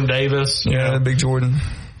 Or Jordan Davis. Yeah, Big Jordan.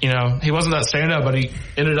 He wasn't that standout, but he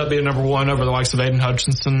ended up being number 1 over the likes of Aiden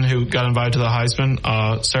Hutchinson, who got invited to the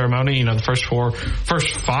Heisman ceremony. The first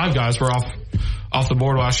 5 guys were off the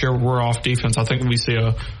board last year were off defense. I think we see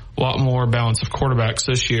a lot more balance of quarterbacks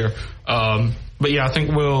this year. But yeah, I think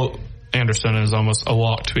Will Anderson is almost a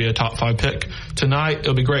lock to be a top 5 pick tonight.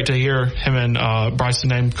 It'll be great to hear him and Bryce's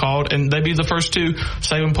name called, and they'd be the first 2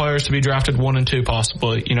 Saban players to be drafted 1 and 2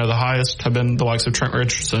 possibly. The highest have been the likes of Trent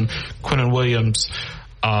Richardson, Quinnen Williams,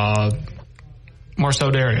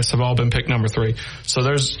 Marcel Darius have all been picked number 3. So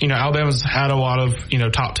there's, Alabama's had a lot of,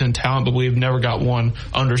 top 10 talent, but we've never got one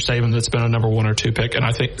under Saban that's been a number 1 or 2 pick. And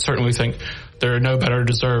I certainly think there are no better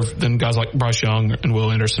deserved than guys like Bryce Young and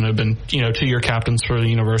Will Anderson who have been, 2-year captains for the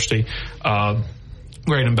university.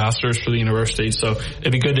 great ambassadors for the university. So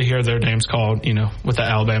it'd be good to hear their names called, with the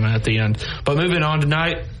Alabama at the end. But moving on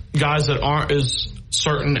tonight, guys that aren't as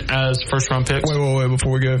certain as first-round picks. Wait,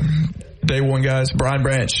 before we go. Day one, guys. Brian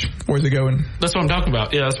Branch. Where's he going? That's what I'm talking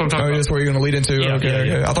about. Yeah, that's what I'm talking about. That's where you're going to lead into? Yeah,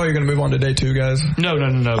 okay. I thought you were going to move on to day two, guys. No.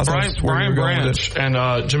 Brian Branch and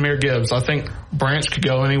Jahmyr Gibbs. I think Branch could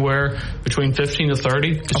go anywhere between 15 to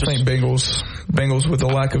 30. I think Bengals with the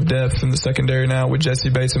lack of depth in the secondary now with Jesse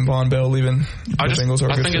Bates and Von Bell leaving. I think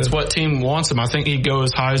it's what team wants him. I think he'd go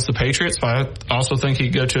as high as the Patriots, but I also think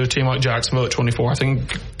he'd go to a team like Jacksonville at 24. I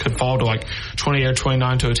think he could fall to like 28 or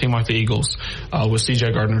 29 to a team like the Eagles with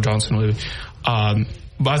C.J. Gardner-Johnson leaving.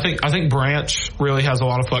 But I think Branch really has a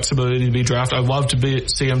lot of flexibility to be drafted. I'd love to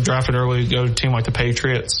see him drafted early, go to a team like the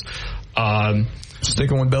Patriots.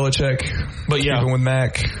 Sticking with Belichick, but yeah, sticking with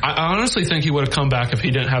Mac. I honestly think he would have come back if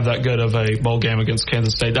he didn't have that good of a bowl game against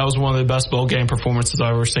Kansas State. That was one of the best bowl game performances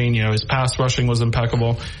I've ever seen. His pass rushing was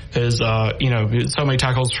impeccable. His, so many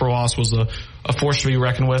tackles for loss was a force to be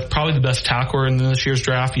reckoned with. Probably the best tackler in this year's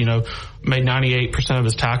draft. Made 98% of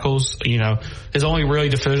his tackles. His only really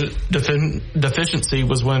deficiency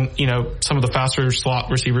was when some of the faster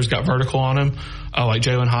slot receivers got vertical on him, like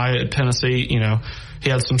Jalen Hyatt at Tennessee. He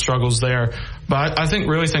had some struggles there. But I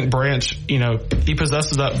really think Branch, he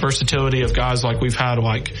possesses that versatility of guys like we've had,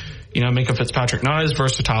 like, Minka Fitzpatrick. Not as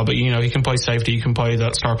versatile, but, he can play safety. He can play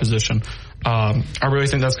that star position. I really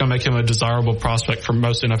think that's going to make him a desirable prospect for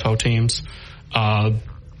most NFL teams,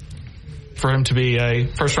 for him to be a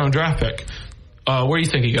first-round draft pick. Where do you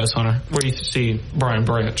think he goes, Hunter? Where do you see Brian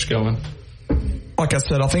Branch going? Like I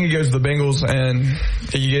said, I think he goes to the Bengals, and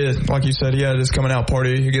like you said, he had his coming out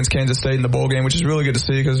party against Kansas State in the bowl game, which is really good to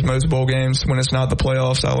see because most bowl games, when it's not the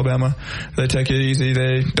playoffs, Alabama, they take it easy.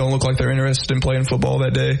 They don't look like they're interested in playing football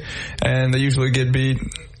that day, and they usually get beat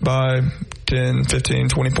by 10, 15,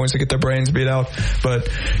 20 points to get their brains beat out. But,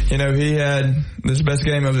 he had his best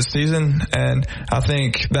game of the season, and I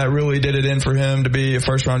think that really did it in for him to be a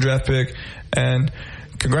first-round draft pick. And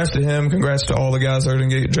congrats to him. Congrats to all the guys that are going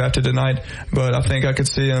to get drafted tonight. But I think I could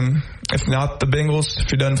see him, if not the Bengals,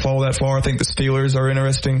 if he doesn't fall that far. I think the Steelers are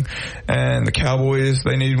interesting. And the Cowboys,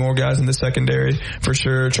 they need more guys in the secondary for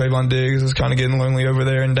sure. Trayvon Diggs is kind of getting lonely over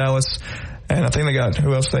there in Dallas. And I think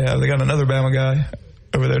who else they have? They got another Bama guy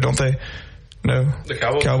over there, don't they? No. The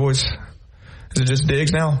Cowboys? Cowboys. Is it just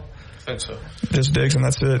Diggs now? I think so. Just Diggs and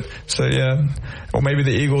that's it. So yeah. Or maybe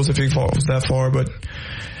the Eagles if he falls that far, but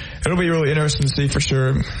it'll be really interesting to see for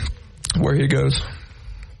sure where he goes.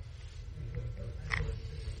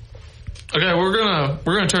 Okay, we're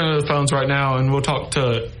gonna turn to the phones right now, and we'll talk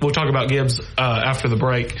about Gibbs after the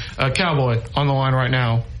break. Cowboy on the line right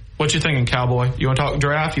now. What you thinking, Cowboy? You want to talk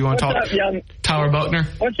draft? You want to talk up, young? Tyler Buckner?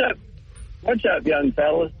 What's up, young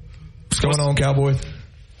fellas? What's going on, Cowboy?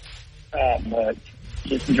 Much.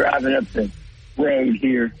 Just driving up the road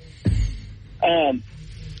here.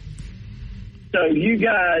 So you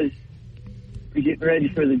guys are getting ready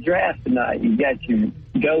for the draft tonight. You got your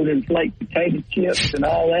golden flake potato chips and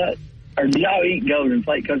all that. Or do y'all eat golden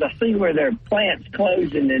flake? Because I see where their plants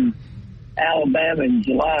closing in Alabama in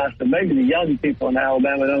July. So maybe the young people in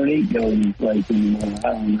Alabama don't eat golden flake anymore.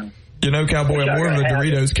 I don't know. Cowboy, I'm more of a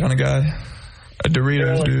Doritos kind of guy. A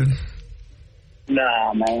Doritos dude.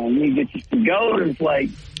 Nah, man. You get you some golden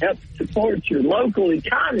flake. Help support your local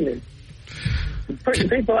economy. Putting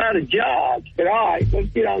people out of jobs. But all right, let's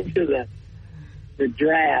get on to the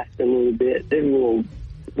draft a little bit. Then we'll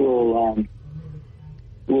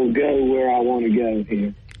go where I want to go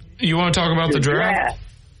here. You want to talk about the draft?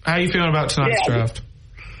 How are you feeling about tonight's draft?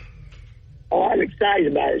 Oh, I'm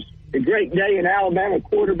excited about it. It's a great day in Alabama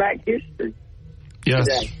quarterback history. Yes.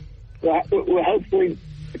 Today. Well, hopefully,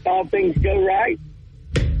 if all things go right,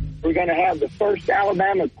 we're going to have the first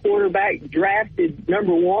Alabama quarterback drafted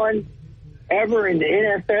number one ever in the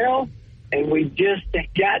NFL, and we just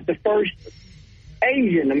got the first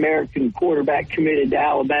Asian American quarterback committed to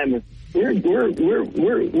Alabama.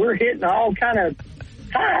 We're hitting all kind of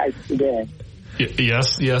highs today.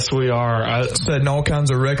 Yes, we are. Setting all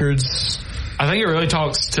kinds of records. I think it really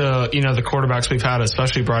talks to, the quarterbacks we've had,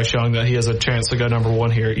 especially Bryce Young, that he has a chance to go number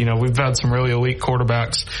one here. We've had some really elite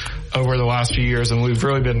quarterbacks over the last few years, and we've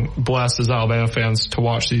really been blessed as Alabama fans to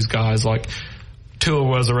watch these guys. Like, Tua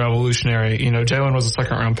was a revolutionary. Jalen was a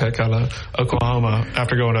second-round pick out of Oklahoma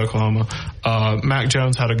after going to Oklahoma. Mac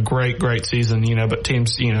Jones had a great season, but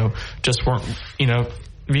teams, just weren't,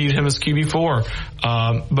 viewed him as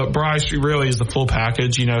QB4. But Bryce really is the full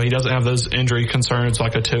package. He doesn't have those injury concerns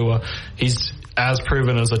like a Tua. He's as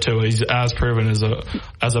proven as a Tua. He's as proven as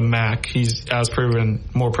a Mac. He's as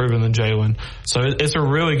more proven than Jalen. So it's a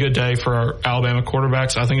really good day for our Alabama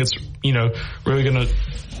quarterbacks. I think it's, really going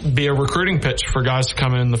to be a recruiting pitch for guys to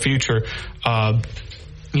come in the future.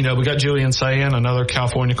 We got Julian Sayin, another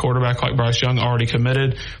California quarterback like Bryce Young, already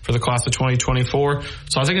committed for the class of 2024.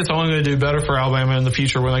 So I think it's only going to do better for Alabama in the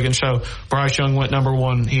future when they can show Bryce Young went number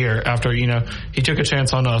one here after, he took a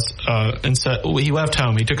chance on us, he left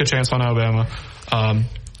home. He took a chance on Alabama,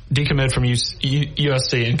 decommitted from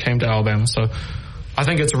USC and came to Alabama. So I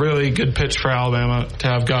think it's a really good pitch for Alabama to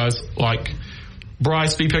have guys like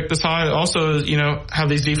Bryce be picked this high. Also, have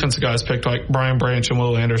these defensive guys picked like Brian Branch and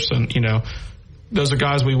Will Anderson, Those are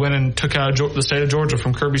guys we went and took out of the state of Georgia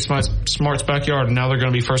from Kirby Smart's backyard, and now they're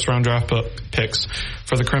going to be first-round draft picks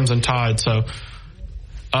for the Crimson Tide. So,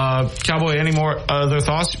 Cowboy, any more other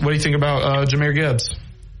thoughts? What do you think about Jahmyr Gibbs?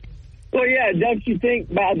 Well, yeah, don't you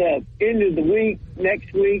think by the end of the week,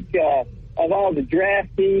 next week, of all the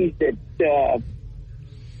draftees that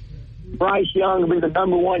Bryce Young will be the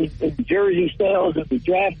number one in jersey sales of the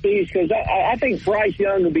draftees? Because I think Bryce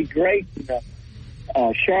Young will be great in the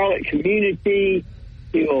Charlotte community.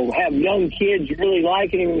 He'll have young kids really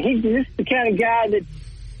liking him. He's just the kind of guy that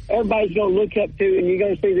everybody's going to look up to, and you're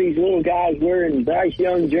going to see these little guys wearing Bryce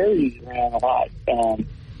Young jerseys around a lot.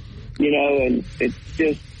 And it's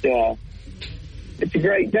just it's a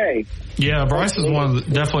great day. Yeah, Bryce is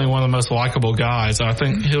definitely one of the most likable guys. I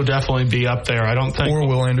think he'll definitely be up there. I don't think. Or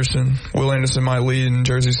Will Anderson. Will Anderson might lead in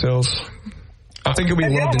jersey sales. I think he'll be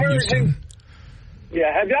loved in Houston.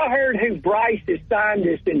 Have y'all heard who Bryce has signed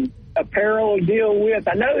this in apparel deal with?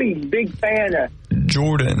 I know he's a big fan of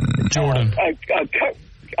Jordan. He signed. I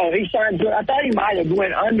thought he might have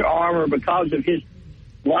went Under Armour because of his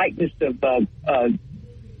likeness of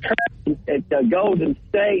at Golden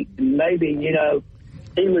State, and maybe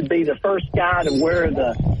he would be the first guy to wear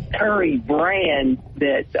the Curry brand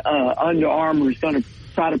that Under Armour is going to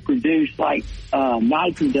try to produce, like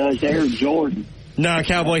Nike does Air Jordan. No,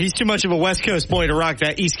 Cowboy, he's too much of a West Coast boy to rock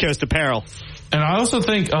that East Coast apparel. And I also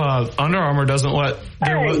think Under Armour doesn't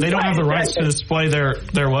they don't have the rights to display their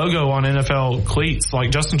logo on NFL cleats.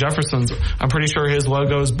 Like Justin Jefferson's, I'm pretty sure his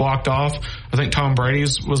logo is blocked off. I think Tom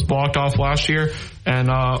Brady's was blocked off last year. And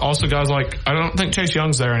also guys like, I don't think Chase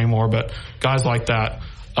Young's there anymore, but guys like that.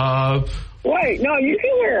 Wait, no, you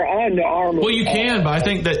can wear Under Armour. Well, you can, but I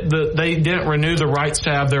think that they didn't renew the rights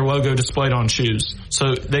to have their logo displayed on shoes.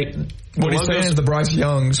 So what he's saying is the Bryce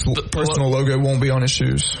Young's personal logo won't be on his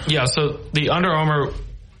shoes. Yeah, so the Under Armour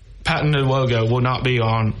patented logo will not be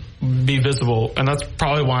visible, and that's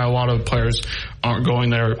probably why a lot of players aren't going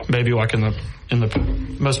there. Maybe like in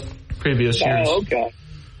the most previous years. Oh, okay.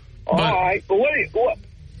 All right. But what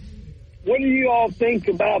do you all think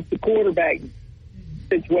about the quarterback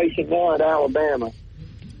situation now at Alabama?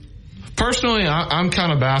 Personally, I'm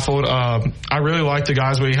kind of baffled. I really like the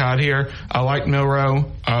guys we had here. I like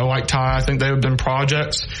Milroe. I like Ty. I think they have been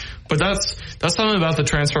projects. But that's something about the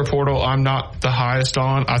transfer portal I'm not the highest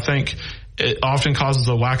on. I think it often causes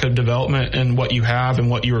a lack of development in what you have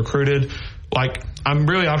and what you recruited. Like, I'm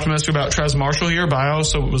really optimistic about Trez Marshall here, but I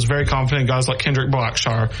also was very confident in guys like Kendrick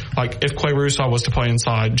Blackshire, like if Clay Rusaw was to play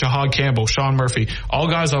inside, Jahad Campbell, Sean Murphy, all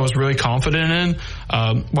guys I was really confident in.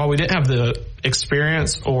 While we didn't have the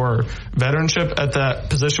experience or veteranship at that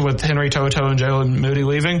position with Henry Toto and Jalen Moody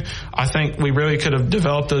leaving, I think we really could have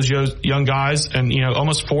developed those young guys and,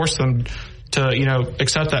 almost forced them to,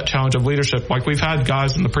 accept that challenge of leadership. Like we've had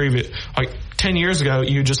guys in the previous, 10 years ago,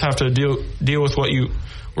 you just have to deal with what you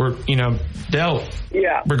were, dealt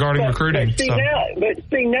regarding recruiting. But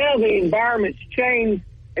see, now the environment's changed,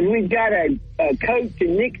 and we've got a coach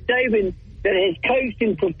in Nick Saban that has coached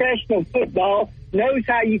in professional football, knows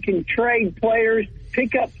how you can trade players,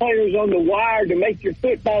 pick up players on the wire to make your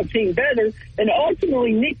football team better, and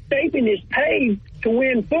ultimately Nick Saban is paid to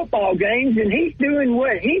win football games, and he's doing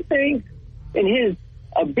what he thinks and his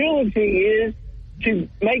ability is to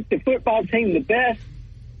make the football team the best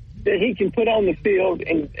that he can put on the field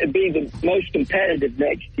and be the most competitive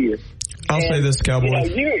next year. I'll say this, Cowboy.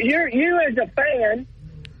 You as a fan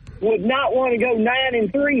would not want to go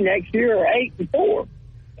 9-3 next year or 8-4.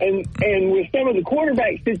 And with some of the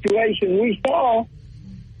quarterback situation we saw,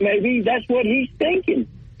 maybe that's what he's thinking.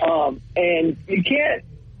 And you can't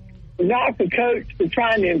knock a coach for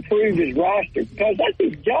trying to improve his roster because that's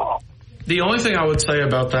his job. The only thing I would say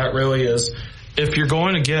about that really is if you're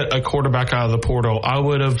going to get a quarterback out of the portal,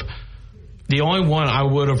 the only one I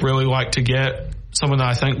would have really liked to get, someone that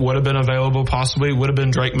I think would have been available possibly, would have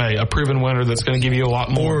been Drake May, a proven winner that's going to give you a lot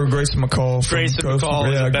more. Or Grayson McCall. Grayson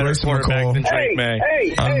McCall is a better quarterback than Drake May.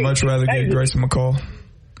 I'd much rather get Grayson McCall.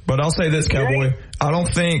 But I'll say this, Cowboy. I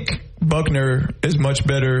don't think Buckner is much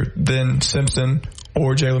better than Simpson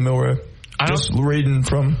or Jalen Milroe. Just reading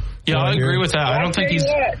from. Yeah, I agree with that. I don't think he's.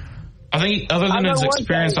 I think other than his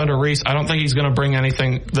experience under Reese, I don't think he's going to bring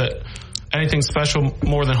anything special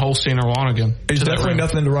more than Holstein or Wanigan. There's definitely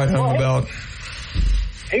nothing to write home about.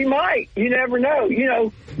 He might. You never know. You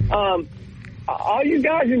know, all you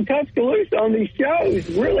guys in Tuscaloosa on these shows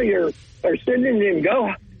really are sending them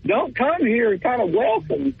don't come here and kind of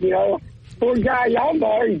welcome. You know, poor guy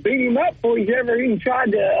Yalbar, he beat him up before he's ever even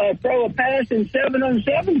tried to throw a pass in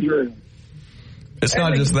 7-on-7 drill. It's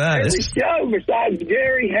not just that. Every show besides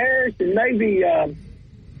Gary Harris and maybe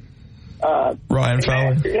Ryan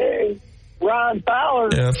Fowler. Ryan Fowler.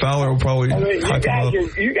 Yeah, Fowler will probably hype him up.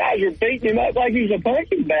 You guys are beating him up like he's a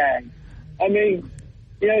punching bag. I mean,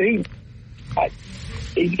 you know,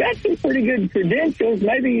 he's got some pretty good credentials.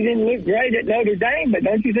 Maybe he didn't look great at Notre Dame, but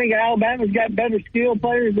don't you think Alabama's got better skill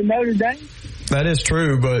players than Notre Dame? That is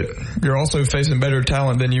true, but you're also facing better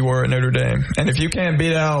talent than you were at Notre Dame. And if you can't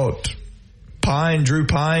beat out Drew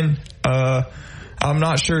Pine, I'm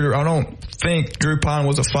not sure. I don't think Drew Pine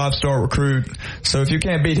was a 5-star recruit. So if you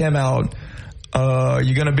can't beat him out,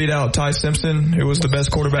 you're going to beat out Ty Simpson, who was the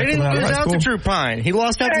best quarterback coming out of high school. He didn't lose out to Drew Pine. He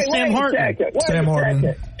lost out to Sam Hartman. Sam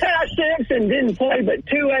Hartman. Ty Simpson didn't play but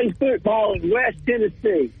 2A football in West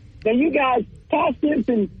Tennessee. Now, you guys, Ty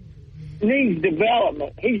Simpson needs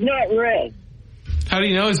development. He's not ready. How do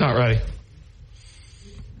you know he's not ready?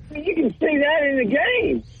 You can see that in the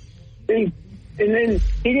game. And then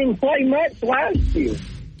he didn't play much last year.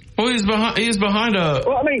 Well, he's behind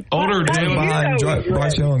older behind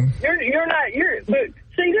Bryce Young. But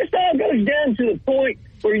see, this all goes down to the point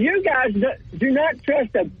where you guys do not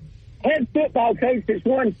trust a head football coach that's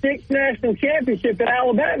won 6 national championships at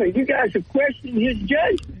Alabama. You guys are questioning his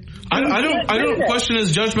judgment. I don't question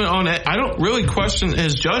his judgment on it. I don't really question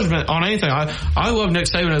his judgment on anything. I love Nick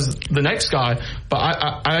Saban as the next guy, but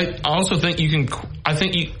I also think you can. I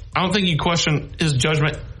don't think you question his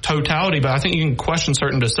judgment totality, but I think you can question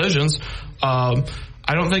certain decisions. I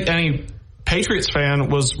don't think any Patriots fan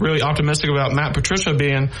was really optimistic about Matt Patricia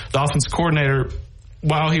being the offensive coordinator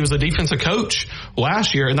while he was a defensive coach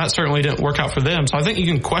last year, and that certainly didn't work out for them. So I think you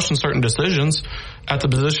can question certain decisions at the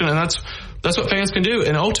position, and that's what fans can do.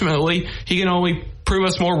 And ultimately, he can only prove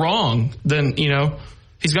us more wrong than,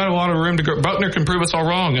 he's got a lot of room to grow. Buckner can prove us all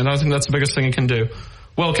wrong, and I think that's the biggest thing he can do.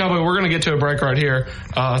 Well, Cowboy, we're going to get to a break right here.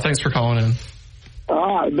 Thanks for calling in.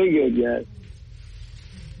 All right, be good, guys.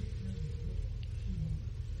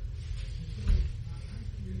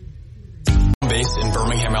 Based in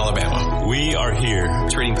Birmingham, Alabama. We are here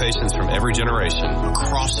treating patients from every generation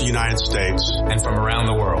across the United States and from around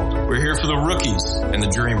the world. We're here for the rookies and the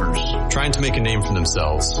dreamers trying to make a name for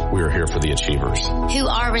themselves. We are here for the achievers who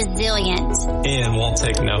are resilient and won't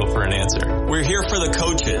take no for an answer. We're here for the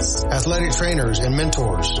coaches, athletic trainers and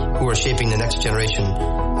mentors who are shaping the next generation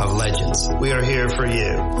of legends. We are here for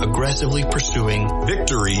you, aggressively pursuing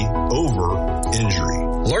victory over injury.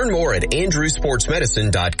 Learn more at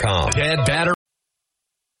andrewsportsmedicine.com. Dead batter.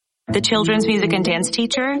 The children's music and dance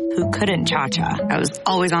teacher who couldn't cha-cha. I was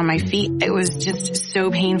always on my feet. It was just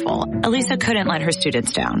so painful. Elisa couldn't let her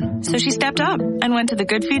students down. So she stepped up and went to the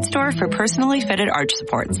Good Feet store for personally fitted arch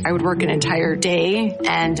supports. I would work an entire day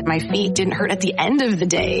and my feet didn't hurt at the end of the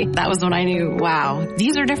day. That was when I knew, wow,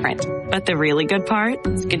 these are different. But the really good part,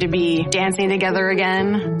 it's good to be dancing together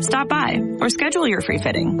again. Stop by or schedule your free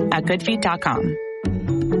fitting at goodfeet.com.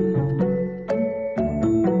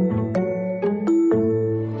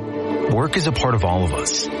 Work is a part of all of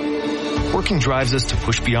us. Working drives us to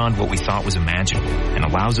push beyond what we thought was imaginable and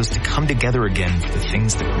allows us to come together again for the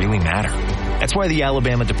things that really matter. That's why the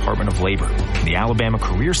Alabama Department of Labor and the Alabama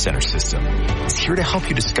Career Center system is here to help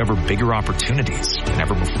you discover bigger opportunities than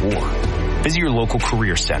ever before. Visit your local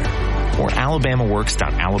career center or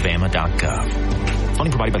alabamaworks.alabama.gov.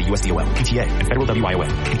 Funding provided by the USDOL, PTA, and Federal WIOA,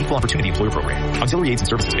 an Equal Opportunity Employer Program. Auxiliary aids and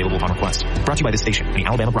services available upon request. Brought to you by this station and the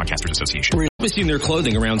Alabama Broadcasters Association. We've seen their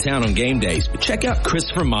clothing around town on game days, but check out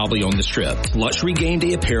Christopher Mobley on the Strip. Luxury game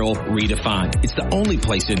day apparel redefined. It's the only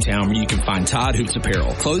place in town where you can find Todd Hoops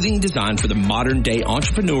apparel. Clothing designed for the modern day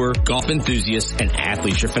entrepreneur, golf enthusiast, and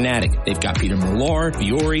athleisure fanatic. They've got Peter Millar,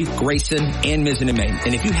 Fiore, Grayson, and Mizzen & Main.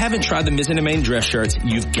 And if you haven't tried the Mizzen & Main dress shirts,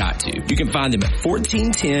 you've got to. You can find them at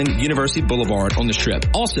 1410 University Boulevard on the Strip.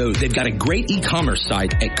 Also, they've got a great e-commerce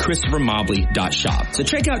site at ChristopherMobley.shop. So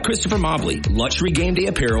check out Christopher Mobley, luxury game day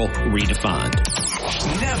apparel redefined.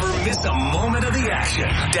 Never miss a moment of the action.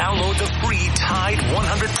 Download the free Tide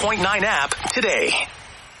 100.9 app today.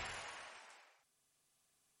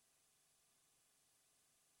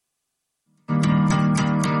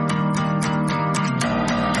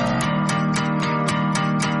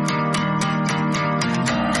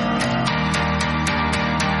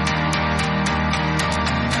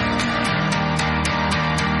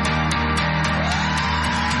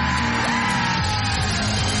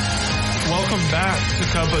 welcome back to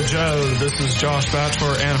Cup of Joe. This is Josh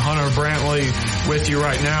Batchelor and Hunter Brantley with you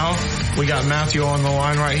right now. We got Matthew on the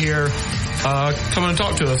line right here, coming to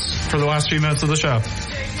talk to us for the last few minutes of the show.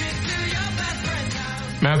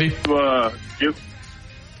 Matthew? Yep.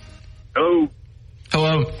 Hello?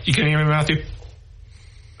 Hello. You can hear me, Matthew?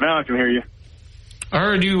 Now I can hear you. I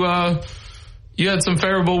heard you had some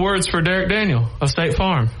favorable words for Derek Daniel of State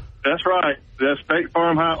Farm. That's right. That State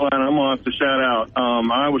Farm hotline, I'm going to have to shout out.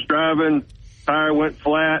 I was driving, tire went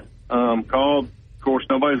flat, called. Of course,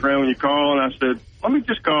 nobody's around when you call, and I said, let me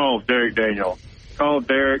just call Derek Daniel. Called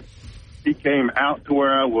Derek. He came out to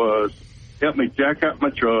where I was, helped me jack up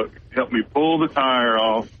my truck, helped me pull the tire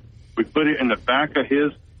off. We put it in the back of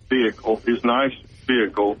his vehicle, his nice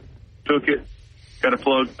vehicle, took it, got a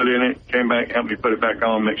plug put in it, came back, helped me put it back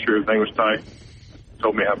on, make sure everything was tight.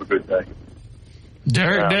 Told me have a good day.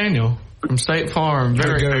 Derek Daniel from State Farm.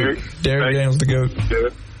 Derek Daniel's the GOAT.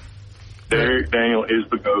 Derek Daniel is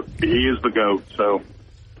the GOAT. He is the GOAT. So,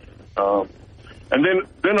 and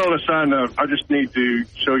then on a side note, I just need to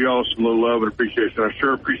show y'all some little love and appreciation. I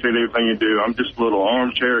sure appreciate everything you do. I'm just a little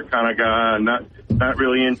armchair kind of guy, not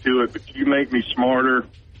really into it, but you make me smarter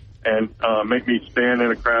and make me stand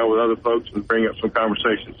in a crowd with other folks and bring up some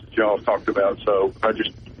conversations that y'all talked about. So I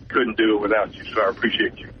just couldn't do it without you. So I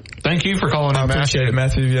appreciate you. Thank you for calling in, Matthew. I appreciate it,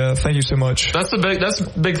 Matthew. Yeah, thank you so much. That's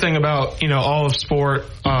the big thing about, all of sport,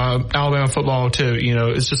 Alabama football too.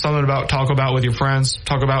 It's just something about talk about with your friends,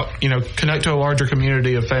 talk about, connect to a larger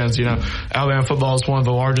community of fans. Alabama football is one of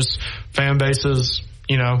the largest fan bases,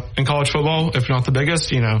 in college football, if not the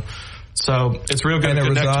biggest, So it's real good to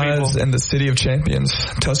connect to people. And it resides in the city of champions,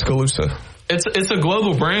 Tuscaloosa. It's a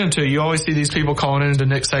global brand too. You always see these people calling into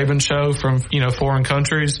Nick Saban's show from, foreign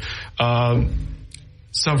countries.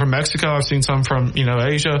 Some from Mexico. I've seen some from,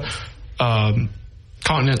 Asia,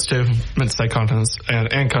 continents too. I meant to say continents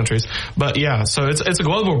and countries. But yeah, so it's a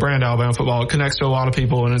global brand, Alabama football. It connects to a lot of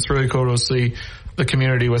people, and it's really cool to see the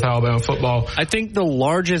community with Alabama football. I think the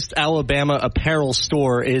largest Alabama apparel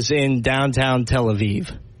store is in downtown Tel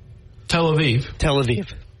Aviv. Tel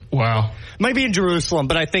Aviv. Wow. Might be in Jerusalem,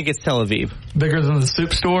 but I think it's Tel Aviv. Bigger than the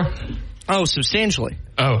soup store? Oh, substantially.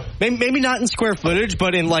 Oh. Maybe not in square footage,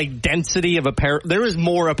 but in density of apparel. There is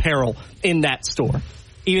more apparel in that store,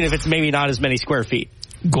 even if it's maybe not as many square feet.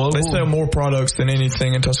 Global. They sell more products than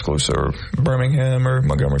anything in Tuscaloosa or Birmingham or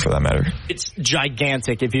Montgomery for that matter. It's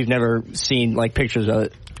gigantic if you've never seen guys of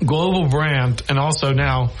it. Global brand, and also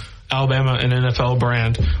now Alabama and NFL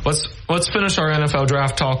brand. Let's finish our NFL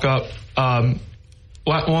draft talk up.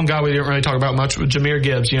 One guy we didn't really talk about much was Jahmyr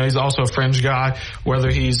Gibbs. He's also a fringe guy, whether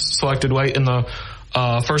he's selected late in the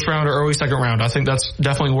first round or early second round. I think that's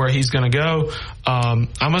definitely where he's going to go. I'm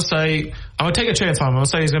going to take a chance on him. I'm going to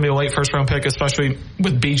say he's going to be a late first round pick, especially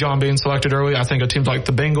with Bijan being selected early. I think a team like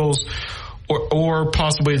the Bengals or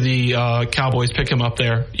possibly the Cowboys pick him up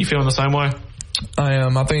there. You feeling the same way? I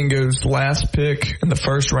am. I think it goes last pick in the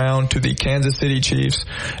first round to the Kansas City Chiefs.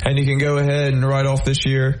 And you can go ahead and right off this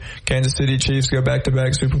year, Kansas City Chiefs go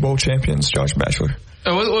back-to-back Super Bowl champions, Josh Batchelor.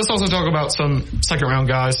 Let's also talk about some second-round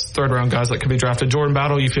guys, third-round guys that could be drafted. Jordan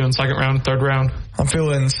Battle, you feeling second round, third round? I'm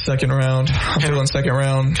feeling second round.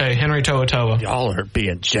 Okay, Henry To'oTo'o. Y'all are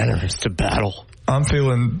being generous to Battle. I'm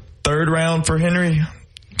feeling third round for Henry.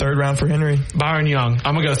 Byron Young.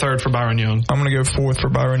 I'm going to go third for Byron Young. I'm going to go fourth for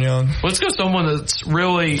Byron Young. Let's go someone that's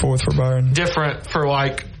really fourth for Byron. Different for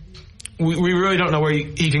we really don't know where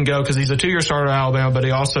he can go because he's a 2-year starter at Alabama, but he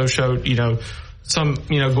also showed, some,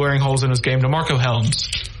 glaring holes in his game. DeMarco Helms.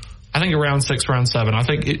 I think around 6, round 7. I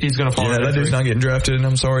think he's going to fall. Yeah, that dude's not getting drafted.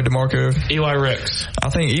 I'm sorry, DeMarco. Eli Ricks. I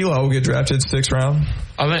think Eli will get drafted 6th round.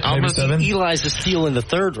 Maybe 7. Eli's a steal in the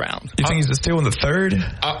 3rd round. You think he's a steal in the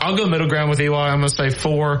 3rd? I'll go middle ground with Eli. I'm going to say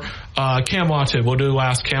 4. Cam Watu. We'll do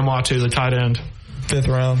last. Cam Watu, the tight end. 5th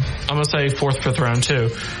round. I'm going to say 4th, 5th round too.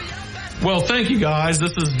 Well, thank you guys.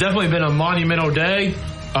 This has definitely been a monumental day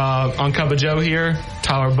on Cup of Joe here.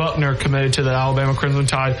 Tyler Buckner committed to the Alabama Crimson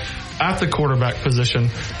Tide at the quarterback position,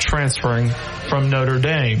 transferring from Notre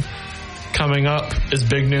Dame. Coming up is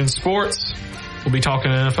Big Noon Sports. We'll be talking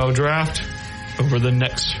NFL Draft over the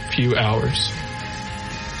next few hours.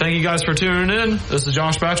 Thank you guys for tuning in. This is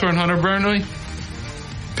Josh Batchelor and Hunter Burnley.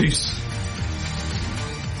 Peace.